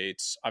 low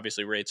rates.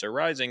 Obviously, rates are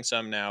rising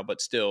some now,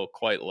 but still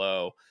quite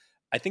low.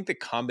 I think the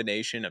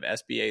combination of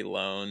SBA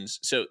loans.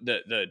 So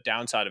the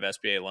downside of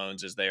SBA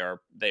loans is they are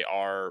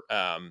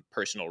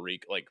personal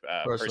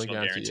personal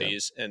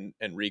guarantees, yeah,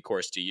 and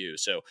recourse to you.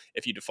 So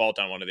if you default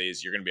on one of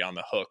these, you're going to be on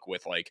the hook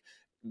with like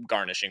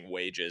garnishing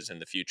wages in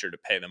the future to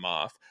pay them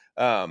off.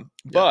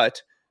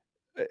 But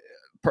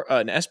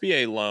an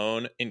SBA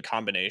loan in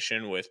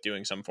combination with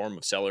doing some form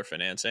of seller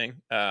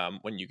financing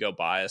when you go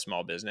buy a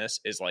small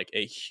business is like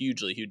a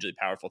hugely, hugely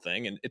powerful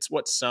thing. And it's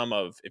what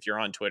if you're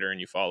on Twitter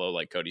and you follow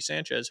like Cody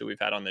Sanchez, who we've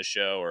had on this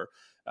show, or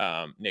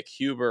Nick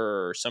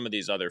Huber, or some of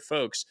these other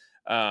folks,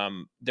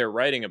 they're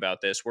writing about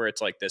this, where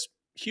it's like this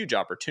huge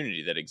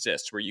opportunity that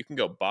exists where you can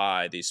go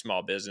buy these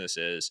small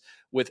businesses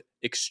with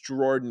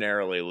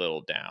extraordinarily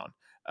little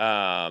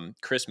down.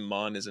 Chris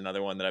Munn is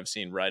another one that I've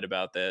seen write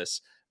about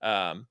this.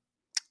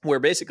 Where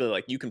basically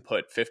like you can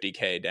put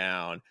 50K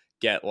down,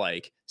 get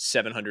like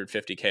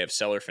 750K of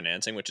seller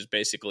financing, which is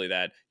basically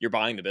that you're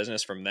buying the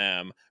business from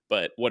them,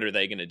 but what are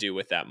they going to do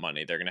with that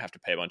money? They're going to have to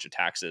pay a bunch of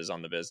taxes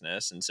on the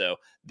business. And so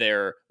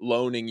they're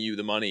loaning you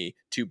the money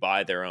to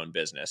buy their own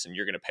business, and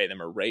you're going to pay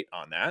them a rate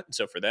on that. And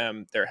so for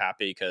them, they're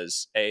happy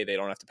because they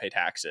don't have to pay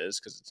taxes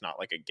because it's not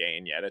like a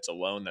gain yet. It's a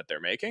loan that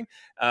they're making.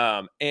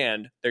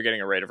 And they're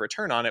getting a rate of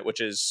return on it,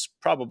 which is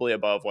probably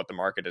above what the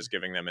market is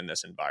giving them in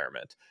this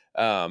environment.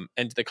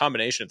 And the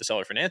combination of the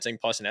seller financing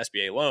plus an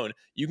SBA loan,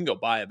 you can go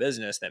buy a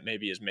business that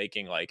maybe is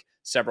making like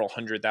several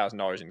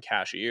 $100,000 in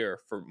cash a year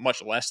for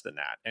much less than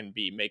that, and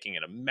be making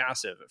it a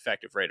massive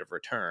effective rate of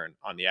return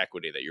on the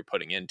equity that you're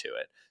putting into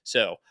it.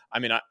 So, I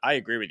mean, I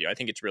agree with you. I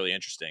think it's really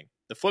interesting.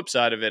 The flip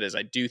side of it is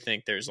I do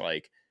think there's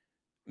like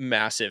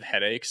massive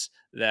headaches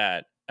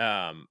that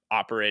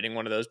operating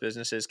one of those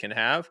businesses can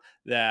have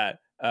that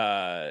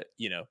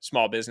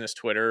small business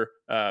Twitter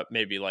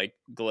maybe like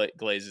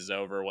glazes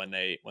over when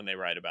they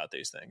write about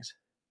these things.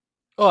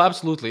 Oh,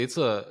 absolutely. It's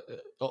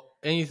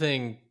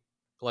anything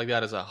like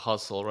that is a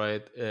hustle,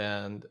 right?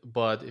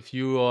 But if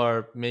you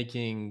are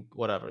making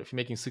whatever, if you're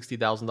making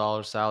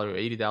 $60,000 salary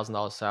or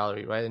 $80,000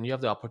 salary, right, and you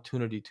have the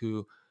opportunity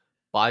to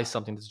buy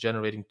something that's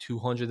generating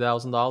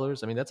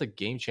 $200,000, I mean, that's a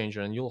game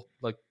changer. And you'll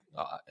like,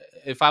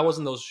 if I was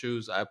in those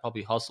shoes, I'd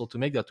probably hustle to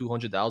make that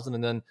 200,000,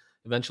 and then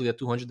eventually at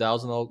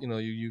 200,000,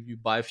 you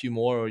buy a few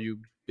more, or you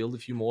build a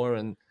few more,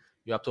 and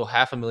you're up to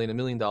 $500,000, $1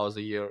 million a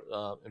year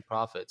in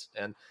profits.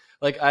 And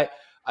like I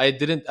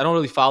don't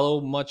really follow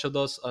much of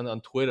those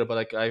on Twitter, but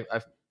like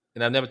I've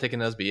never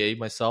taken an SBA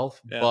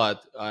myself, yeah.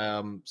 But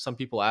some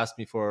people ask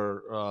me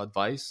for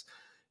advice,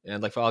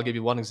 and like I'll give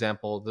you one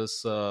example.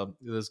 This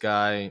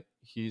guy,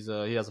 he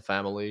has a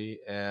family,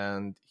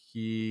 and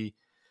he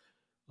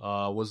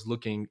was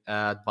looking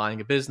at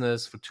buying a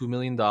business for $2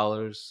 million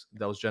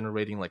that was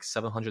generating like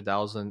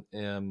 700,000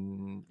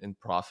 in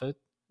profit.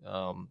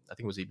 I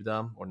think it was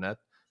EBITDA or net.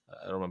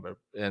 I don't remember.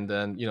 And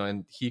then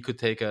and he could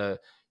take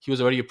he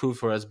was already approved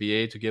for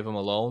SBA to give him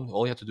a loan.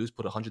 All you have to do is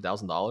put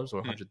 $100,000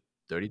 or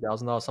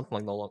 $130,000, something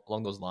like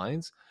along those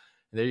lines.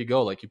 And there you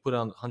go. Like you put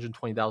on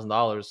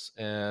 $120,000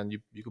 and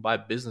you could buy a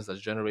business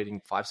that's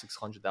generating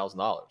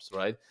 $500,000-$600,000,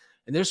 right?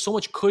 And there's so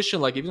much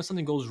cushion. Like even if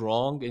something goes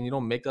wrong and you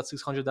don't make that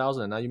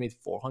 600,000, and now you made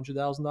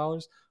 $400,000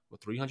 or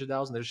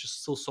 300,000, there's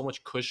just still so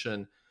much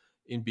cushion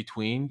in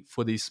between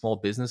for these small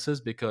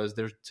businesses because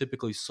they're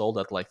typically sold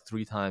at like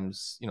 3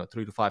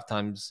 to 5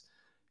 times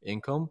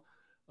income.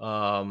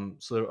 So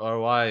the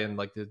ROI and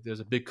like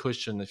there's a big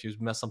cushion. If you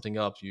mess something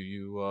up,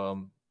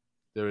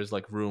 there is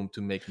like room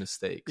to make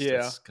mistakes. Yeah,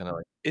 that's kind of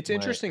like it's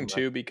interesting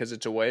too because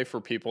it's a way for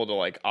people to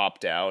like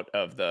opt out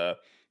of the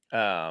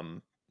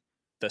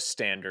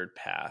standard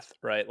path,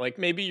 right? Like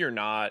maybe you're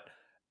not,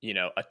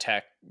 a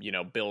tech,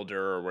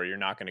 builder, or where you're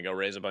not going to go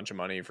raise a bunch of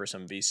money for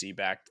some VC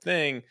backed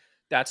thing.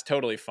 That's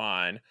totally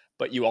fine.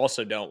 But you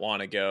also don't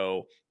want to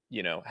go,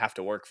 have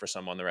to work for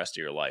someone the rest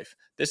of your life.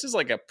 This is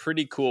like a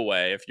pretty cool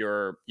way if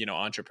you're,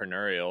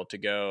 entrepreneurial to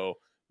go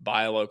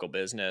buy a local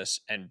business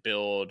and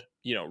build,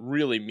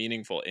 really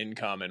meaningful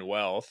income and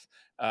wealth,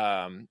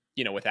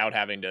 without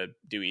having to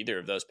do either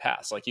of those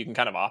paths. Like you can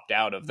kind of opt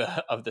out of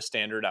the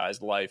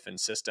standardized life and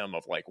system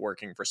of like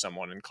working for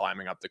someone and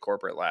climbing up the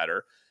corporate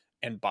ladder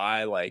and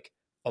buy like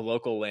a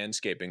local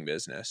landscaping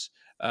business,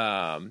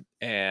 and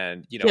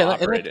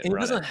operate it. And it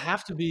doesn't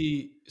have to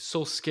be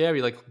so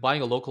scary. Like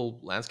buying a local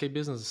landscape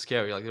business is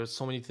scary. Like there's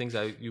so many things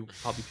that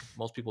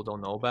most people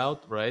don't know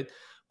about, right?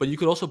 But you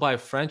could also buy a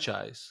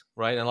franchise,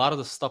 right? And a lot of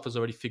the stuff is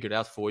already figured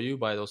out for you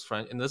by those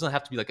and it doesn't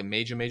have to be like a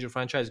major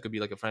franchise. It could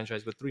be like a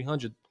franchise with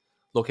 300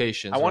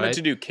 locations. I wanted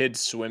to do kids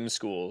swim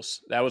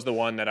schools. That was the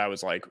one that I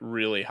was like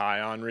really high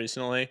on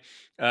recently,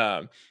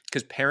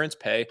 because parents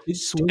pay.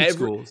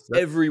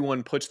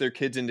 Everyone puts their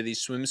kids into these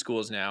swim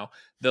schools now.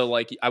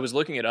 I was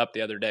looking it up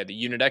the other day. The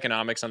unit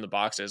economics on the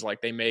boxes,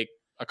 like they make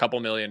a couple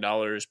 $1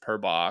 million per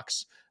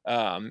box,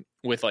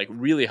 with like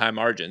really high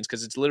margins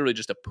because it's literally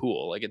just a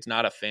pool. Like it's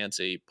not a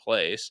fancy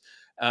place.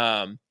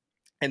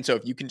 And so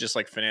if you can just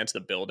like finance the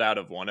build out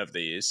of one of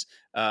these,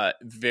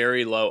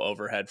 very low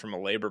overhead from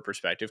a labor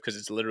perspective, because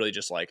it's literally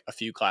just like a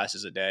few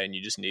classes a day and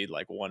you just need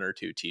like 1 or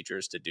 2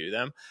 teachers to do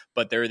them.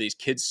 But there are these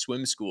kids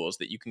swim schools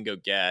that you can go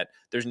get.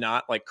 There's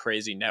not like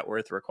crazy net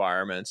worth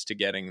requirements to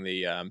getting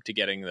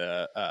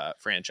the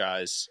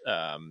franchise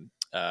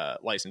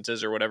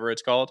licenses or whatever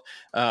it's called,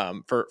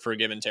 for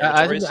given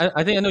territories.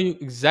 I think I know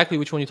exactly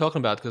which one you're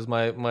talking about because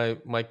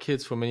my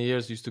kids for many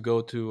years used to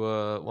go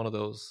to one of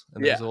those,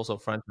 and there's also a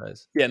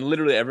franchise. Yeah, and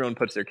literally everyone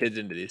puts their kids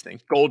into these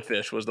things.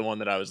 Goldfish was the one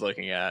that I was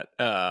looking at.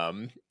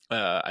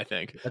 I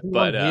think.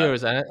 But here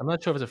is, I'm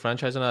not sure if it's a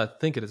franchise or not. I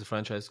think it is a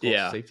franchise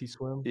called Safety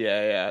Swim.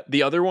 Yeah.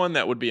 The other one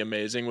that would be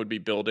amazing would be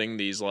building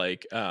these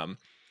like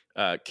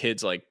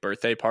kids like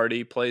birthday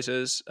party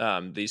places.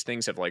 These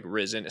things have like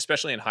risen,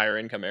 especially in higher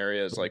income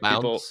areas. Like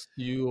Bounce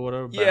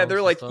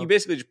they're like you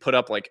basically just put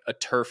up like a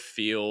turf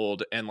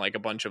field and like a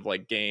bunch of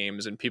like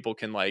games, and people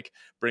can like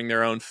bring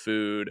their own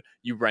food.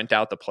 You rent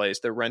out the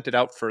place. They're rented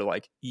out for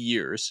like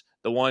years.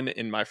 The one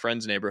in my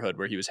friend's neighborhood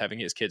where he was having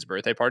his kid's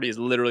birthday party is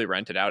literally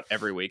rented out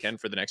every weekend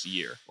for the next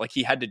year. Like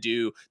he had to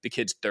do the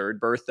kid's 3rd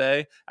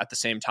birthday at the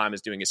same time as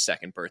doing his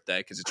 2nd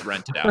birthday because it's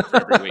rented out for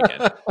every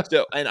weekend.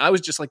 So, and I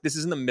was just like, this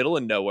is in the middle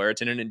of nowhere.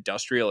 It's in an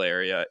industrial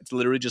area. It's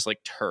literally just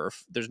like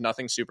turf. There's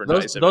nothing super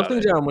nice about it.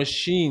 Those things are a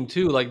machine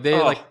too. Like they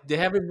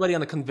have everybody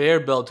on a conveyor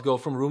belt to go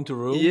from room to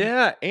room.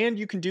 Yeah, and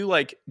you can do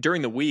like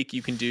during the week,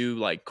 you can do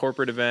like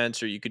corporate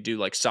events, or you could do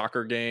like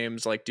soccer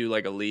games, like do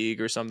like a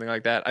league or something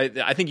like that.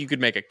 I think you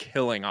could make a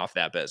killing off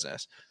that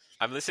business.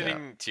 I'm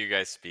listening to you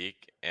guys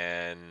speak,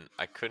 and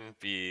I couldn't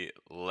be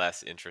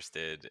less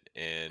interested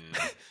in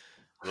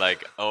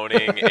like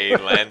owning a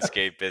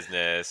landscape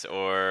business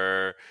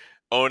or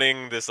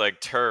owning this like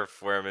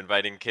turf where I'm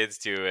inviting kids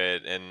to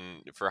it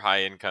and for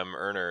high income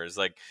earners.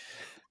 Like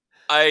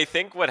I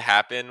think what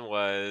happened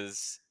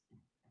was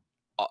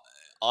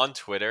on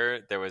Twitter,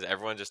 there was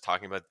everyone just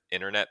talking about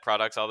internet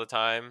products all the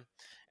time.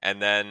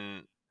 And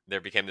then there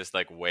became this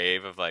like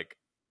wave of like,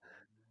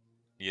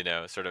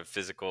 sort of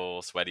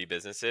physical sweaty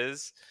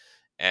businesses.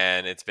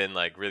 And it's been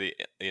like really,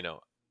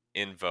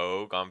 on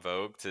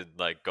vogue to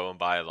like go and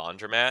buy a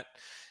laundromat.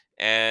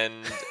 And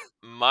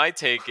my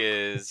take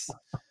is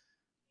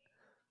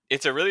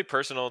it's a really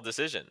personal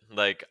decision.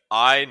 Like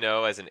I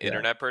know as an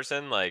internet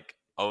person, like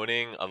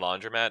owning a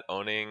laundromat,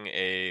 owning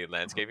a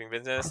landscaping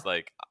business,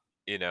 like,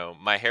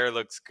 my hair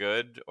looks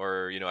good,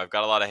 or, I've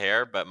got a lot of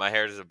hair, but my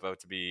hair is about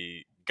to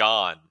be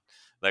gone,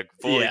 like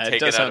fully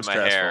taken out of my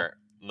hair.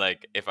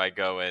 Like if I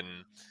go and,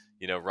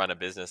 run a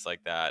business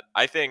like that,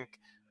 I think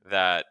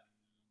that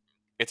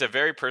it's a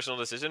very personal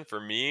decision for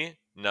me.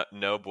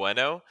 No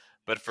bueno,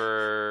 but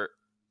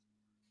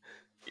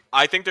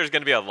I think there's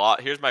going to be a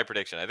lot. Here's my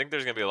prediction. I think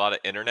there's going to be a lot of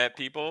internet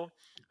people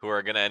who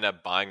are going to end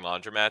up buying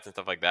laundromats and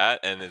stuff like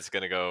that, and it's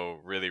going to go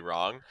really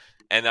wrong.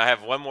 And I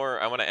have one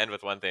more. I want to end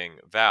with one thing.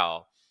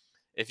 Val,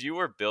 if you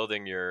were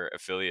building your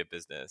affiliate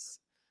business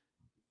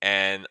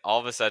and all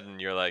of a sudden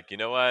you're like, you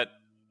know what?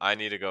 I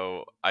need to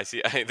go. I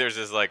see there's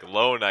this like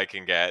loan I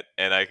can get,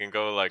 and I can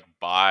go like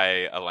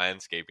buy a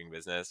landscaping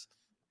business.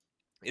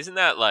 Isn't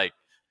that like,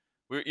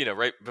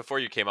 right before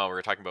you came on, we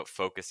were talking about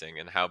focusing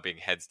and how being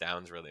heads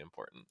down is really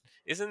important.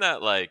 Isn't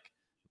that like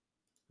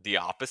the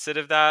opposite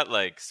of that,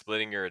 like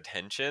splitting your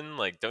attention?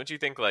 Like, don't you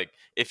think like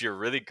if you're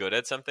really good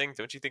at something,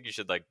 don't you think you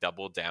should like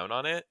double down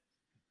on it?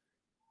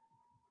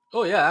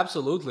 Oh yeah,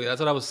 absolutely. That's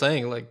what I was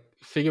saying. Like,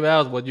 figure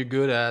out what you're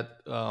good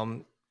at.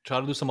 Try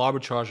to do some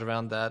arbitrage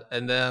around that,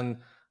 and then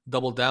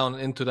double down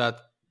into that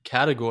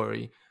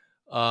category.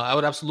 I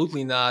would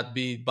absolutely not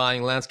be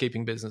buying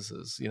landscaping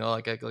businesses.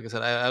 Like I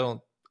said, I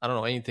don't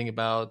know anything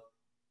about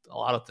a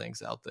lot of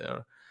things out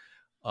there.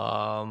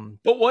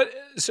 But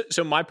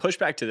so my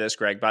pushback to this,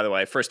 Greg, by the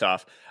way, first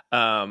off,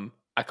 I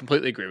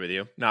completely agree with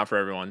you. Not for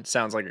everyone.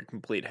 Sounds like a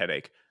complete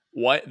headache.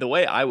 The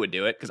way I would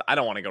do it, because I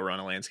don't want to go run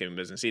a landscaping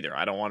business either.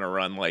 I don't want to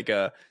run like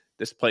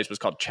this place was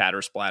called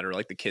Chatter Splatter,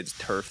 like the kids'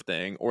 turf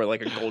thing, or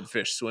like a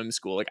goldfish swim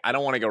school. Like, I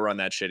don't want to go run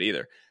that shit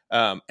either.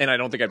 And I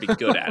don't think I'd be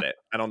good at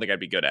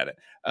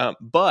it.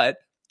 But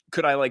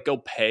could I like go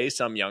pay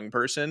some young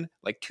person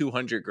like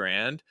 200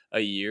 grand a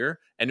year,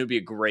 and it would be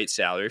a great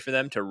salary for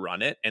them to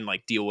run it and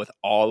like deal with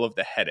all of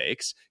the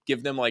headaches,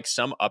 give them like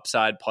some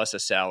upside plus a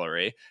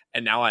salary.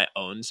 And now I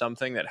own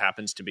something that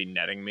happens to be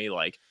netting me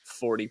like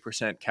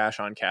 40% cash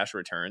on cash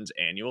returns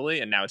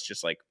annually. And now it's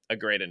just like a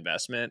great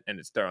investment and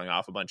it's throwing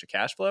off a bunch of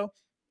cash flow.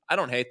 I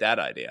don't hate that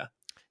idea.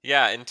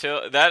 Yeah,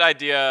 until that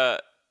idea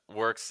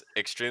works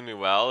extremely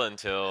well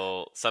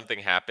until something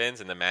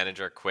happens and the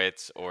manager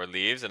quits or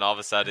leaves, and all of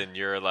a sudden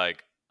you're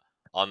like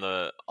on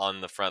the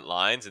front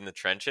lines in the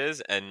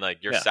trenches, and like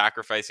you're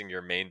sacrificing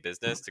your main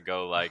business to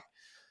go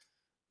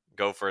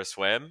for a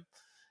swim.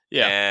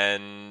 Yeah.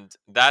 And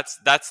that's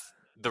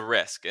the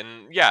risk.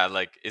 And yeah,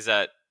 like, is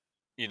that,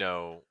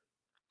 a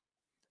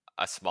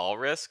small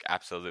risk?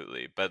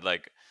 Absolutely. But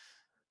like,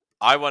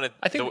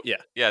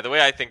 the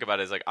way I think about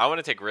it is like, I want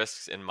to take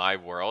risks in my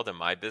world and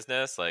my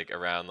business, like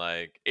around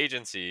like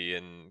agency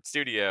and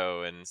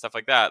studio and stuff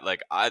like that.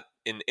 Like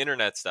in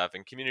internet stuff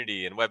and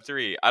community and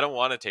Web3, I don't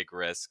want to take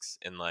risks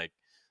in like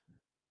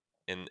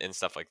in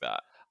stuff like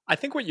that. I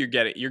think what you're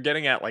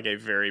getting at like a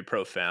very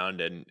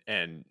profound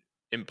and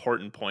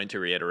important point to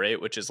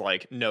reiterate, which is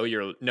like know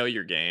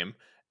your game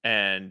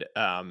and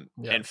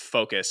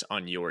focus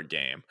on your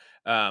game.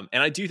 And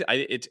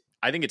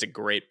I think it's a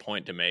great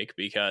point to make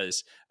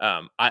because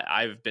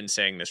I've been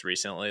saying this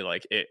recently.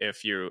 Like,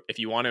 if you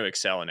want to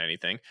excel in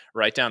anything,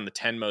 write down the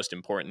 10 most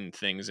important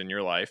things in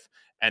your life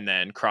and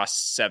then cross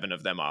 7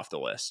 of them off the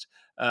list.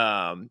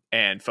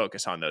 And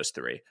focus on those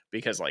 3,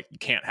 because like you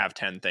can't have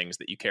 10 things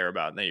that you care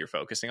about and that you're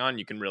focusing on.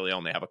 You can really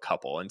only have a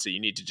couple. And so you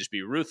need to just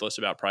be ruthless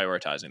about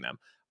prioritizing them.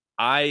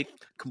 I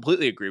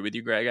completely agree with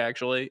you, Greg,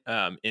 actually,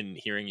 in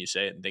hearing you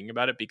say it and thinking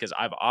about it, because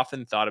I've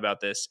often thought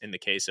about this in the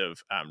case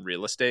of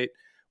real estate,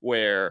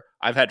 where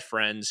I've had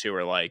friends who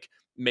are like,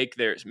 make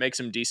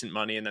some decent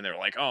money, and then they're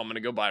like, oh, I'm going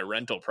to go buy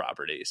rental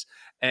properties.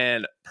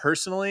 And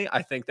personally,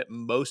 I think that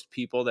most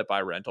people that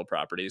buy rental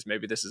properties,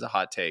 maybe this is a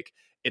hot take,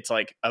 it's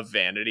like a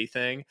vanity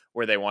thing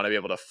where they want to be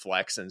able to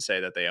flex and say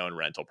that they own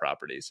rental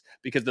properties,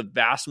 because the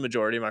vast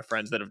majority of my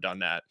friends that have done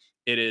that,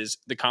 it is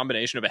the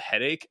combination of a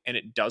headache, and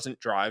it doesn't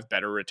drive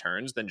better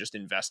returns than just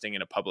investing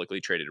in a publicly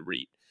traded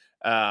REIT.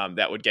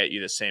 That would get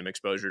you the same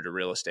exposure to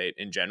real estate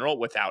in general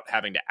without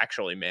having to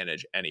actually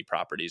manage any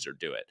properties or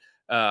do it.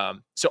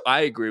 So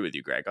I agree with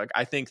you, Greg. Like,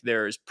 I think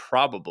there's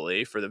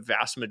probably, for the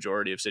vast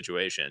majority of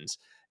situations,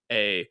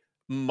 a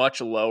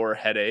much lower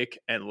headache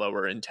and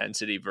lower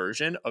intensity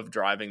version of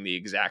driving the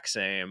exact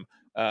same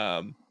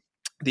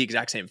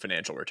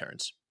financial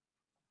returns.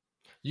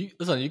 You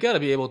got to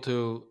be able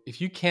to. If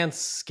you can't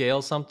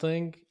scale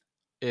something,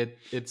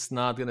 it's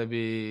not going to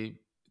be.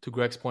 To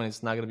Greg's point,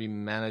 it's not going to be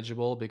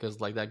manageable, because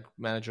like that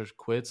manager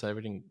quits,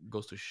 everything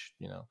goes to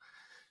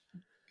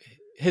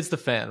hits the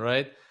fan,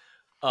 right?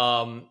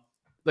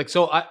 Like,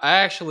 so I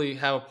actually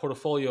have a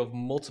portfolio of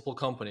multiple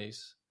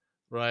companies,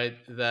 right?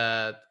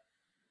 That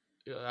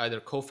either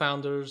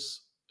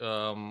co-founders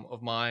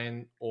of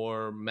mine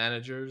or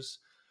managers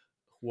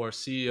who are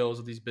CEOs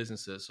of these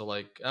businesses. So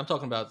like, I'm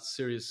talking about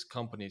serious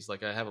companies.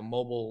 Like, I have a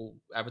mobile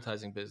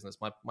advertising business.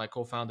 My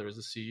co-founder is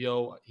the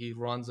CEO. He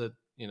runs it.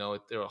 We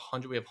have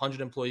 100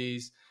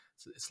 employees.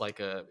 It's on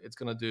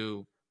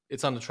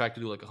the track to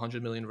do like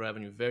 100 million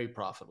revenue, very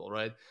profitable,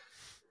 right?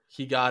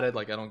 He got it.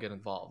 Like, I don't get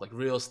involved. Like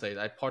real estate,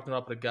 I partner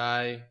up with a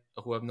guy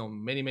who I've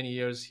known many, many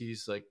years.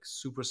 He's like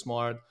super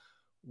smart.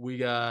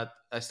 I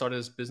started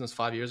this business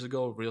 5 years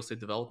ago, real estate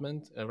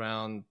development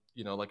around,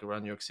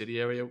 around New York City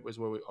area is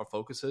where our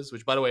focus is,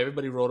 which, by the way,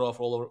 everybody wrote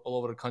off all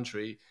over the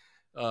country.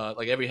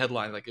 Like every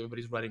headline, like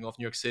everybody's writing off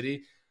New York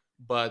City,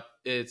 but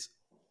it's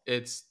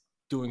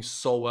doing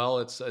so well.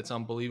 It's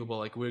unbelievable.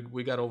 Like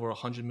we got over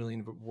 100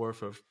 million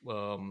worth of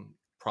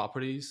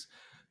properties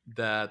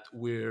that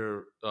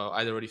we're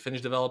either already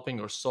finished developing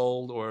or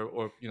sold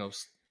or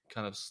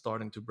kind of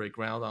starting to break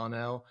ground on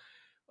now.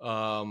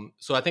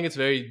 So I think it's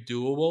very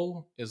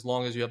doable as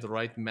long as you have the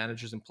right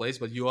managers in place.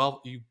 But you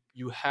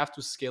have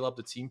to scale up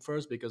the team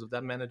first, because if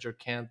that manager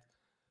can't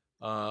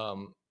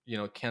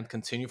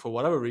continue for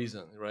whatever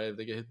reason, right? If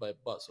they get hit by a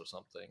bus or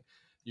something,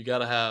 you got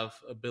to have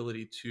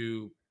ability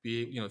to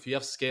be, if you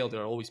have scale,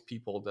 there are always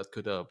people that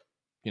could,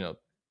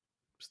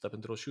 step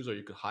into those shoes, or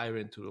you could hire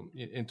into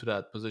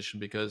that position,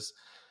 because,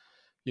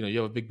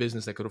 you have a big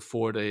business that could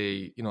afford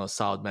a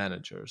solid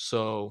manager.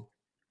 So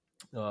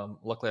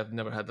luckily I've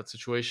never had that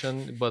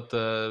situation, but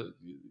I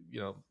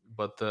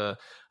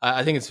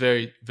think it's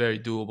very, very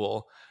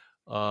doable.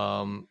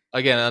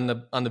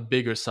 Again, on the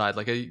bigger side,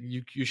 like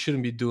you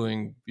shouldn't be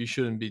doing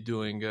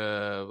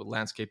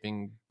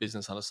landscaping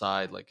business on the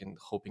side, like, and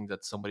hoping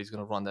that somebody's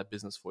going to run that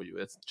business for you.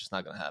 It's just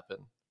not going to happen.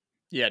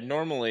 Yeah,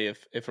 normally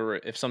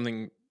if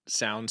something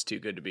sounds too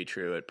good to be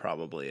true, it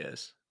probably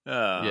is.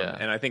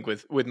 And I think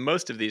with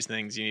most of these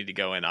things, you need to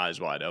go in eyes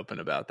wide open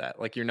about that.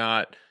 Like, you're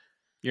not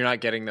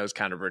getting those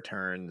kind of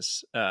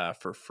returns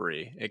for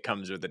free. It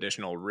comes with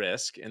additional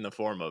risk in the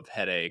form of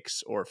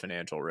headaches or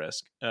financial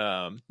risk.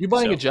 You're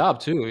buying a job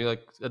too. You're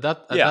like at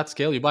that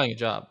scale, you're buying a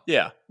job.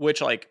 Yeah,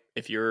 which, like,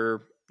 if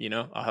you're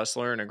a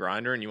hustler and a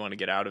grinder and you want to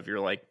get out of your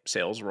like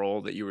sales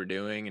role that you were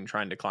doing and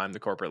trying to climb the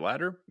corporate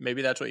ladder,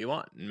 maybe that's what you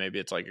want. And maybe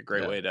it's like a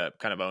great way to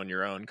kind of own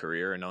your own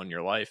career and own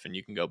your life, and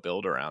you can go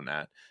build around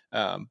that.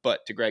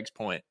 But to Greg's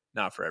point,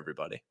 not for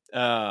everybody.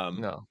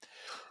 No.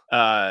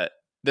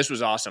 This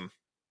was awesome.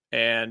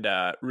 And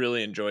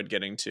really enjoyed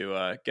getting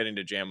to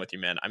jam with you,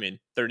 man. I mean,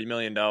 $30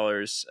 million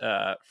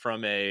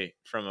from a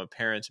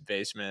parent's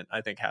basement,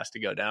 I think, has to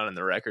go down in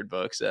the record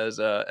books as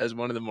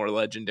one of the more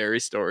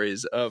legendary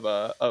stories of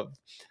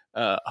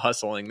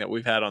hustling that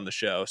we've had on the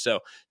show.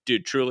 So,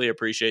 dude, truly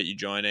appreciate you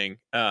joining.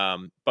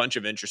 Bunch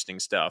of interesting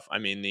stuff. I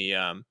mean,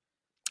 the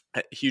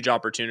huge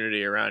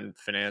opportunity around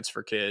finance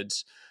for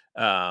kids.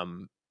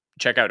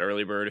 Check out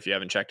Early Bird if you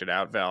haven't checked it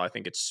out, Val. I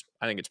think it's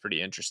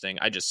pretty interesting.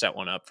 I just set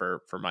one up for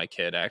my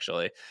kid,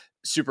 actually.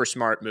 Super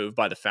smart move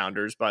by the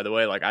founders, by the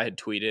way. Like, I had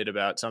tweeted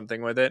about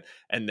something with it,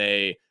 and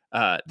they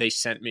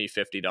sent me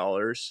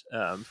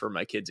 $50 for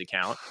my kid's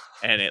account,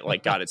 and it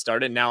like got it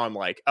started. Now I'm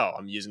like, oh,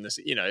 I'm using this.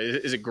 It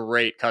is a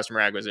great customer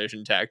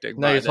acquisition tactic.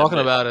 Now you're talking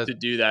about it to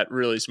do that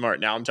really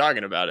smart. Now I'm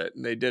talking about it,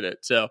 and they did it.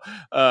 So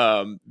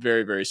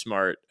very, very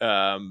smart.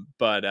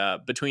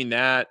 But between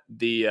that,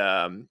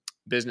 the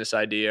business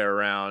idea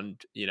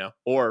around,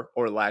 or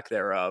lack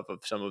thereof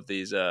of some of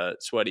these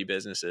sweaty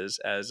businesses,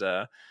 as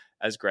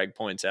Greg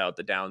points out,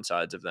 the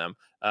downsides of them.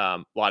 A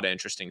lot of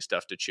interesting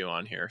stuff to chew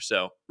on here.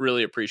 So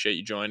really appreciate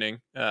you joining.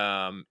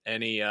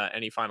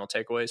 Any final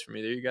takeaways from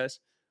either of you guys?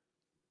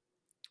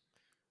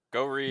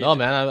 Go read. No,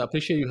 man, I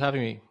appreciate you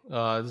having me.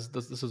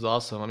 This is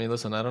awesome. I mean,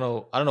 listen, I don't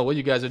know what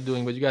you guys are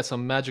doing, but you got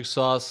some magic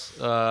sauce.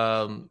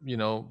 Both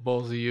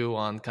of you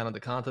on kind of the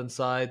content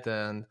side,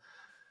 and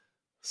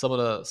some of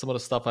the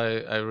stuff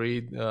I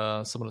read,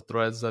 some of the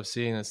threads I've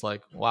seen, it's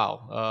like,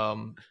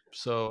 wow.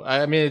 So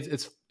I mean,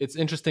 it's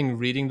interesting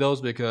reading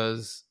those,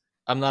 because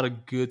I'm not a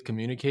good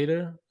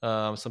communicator.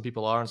 Some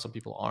people are and some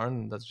people aren't,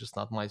 and that's just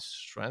not my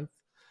strength.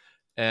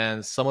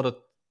 And some of the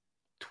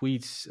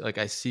tweets like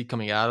I see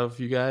coming out of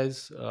you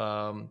guys,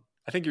 I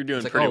think you're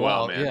doing pretty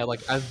well, man. Yeah,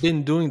 like I've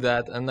been doing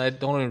that and I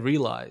don't even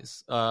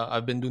realize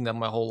I've been doing that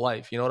my whole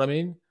life. You know what I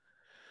mean?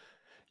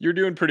 You're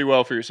doing pretty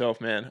well for yourself,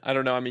 man. I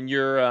don't know. I mean,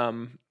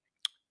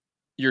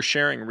 you're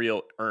sharing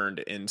real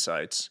earned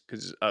insights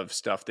because of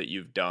stuff that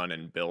you've done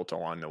and built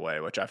along the way,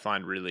 which I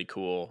find really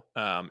cool,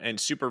 and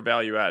super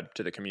value add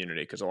to the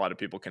community, because a lot of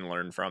people can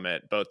learn from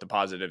it, both the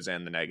positives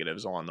and the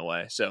negatives along the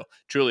way. So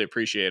truly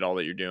appreciate all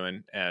that you're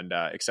doing, and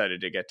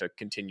excited to get to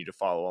continue to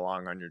follow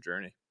along on your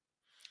journey.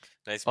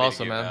 Nice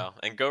meeting you, man. Val.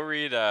 And go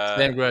read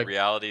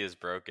Reality is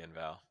Broken,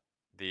 Val.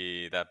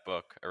 That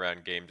book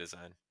around game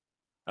design.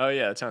 Oh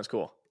yeah, that sounds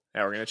cool.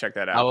 Yeah, we're gonna check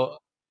that out.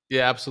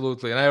 Yeah,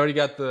 absolutely. And I already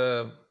got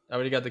the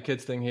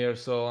kids thing here,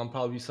 so I'm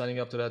probably signing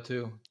up to that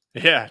too.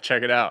 Yeah,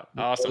 check it out.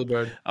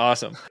 Awesome.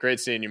 Awesome.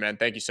 Great seeing you, man.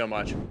 Thank you so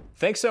much.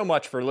 Thanks so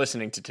much for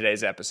listening to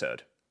today's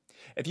episode.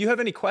 If you have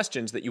any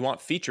questions that you want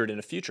featured in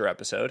a future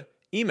episode,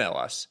 email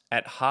us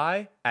at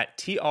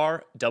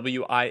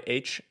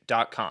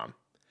hi@trwih.com.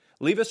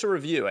 Leave us a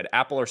review at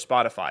Apple or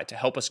Spotify to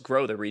help us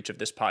grow the reach of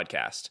this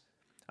podcast.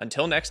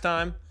 Until next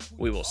time,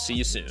 we will see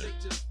you soon.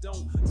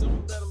 Don't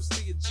let them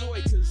see your joy,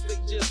 cause they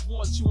just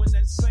want you in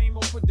that same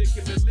old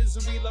predicament.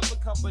 Misery, love a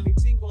company,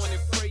 think on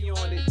it, pray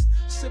on it.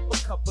 Sip a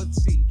cup of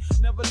tea.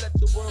 Never let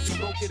the world be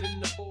broken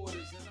in the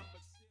borders.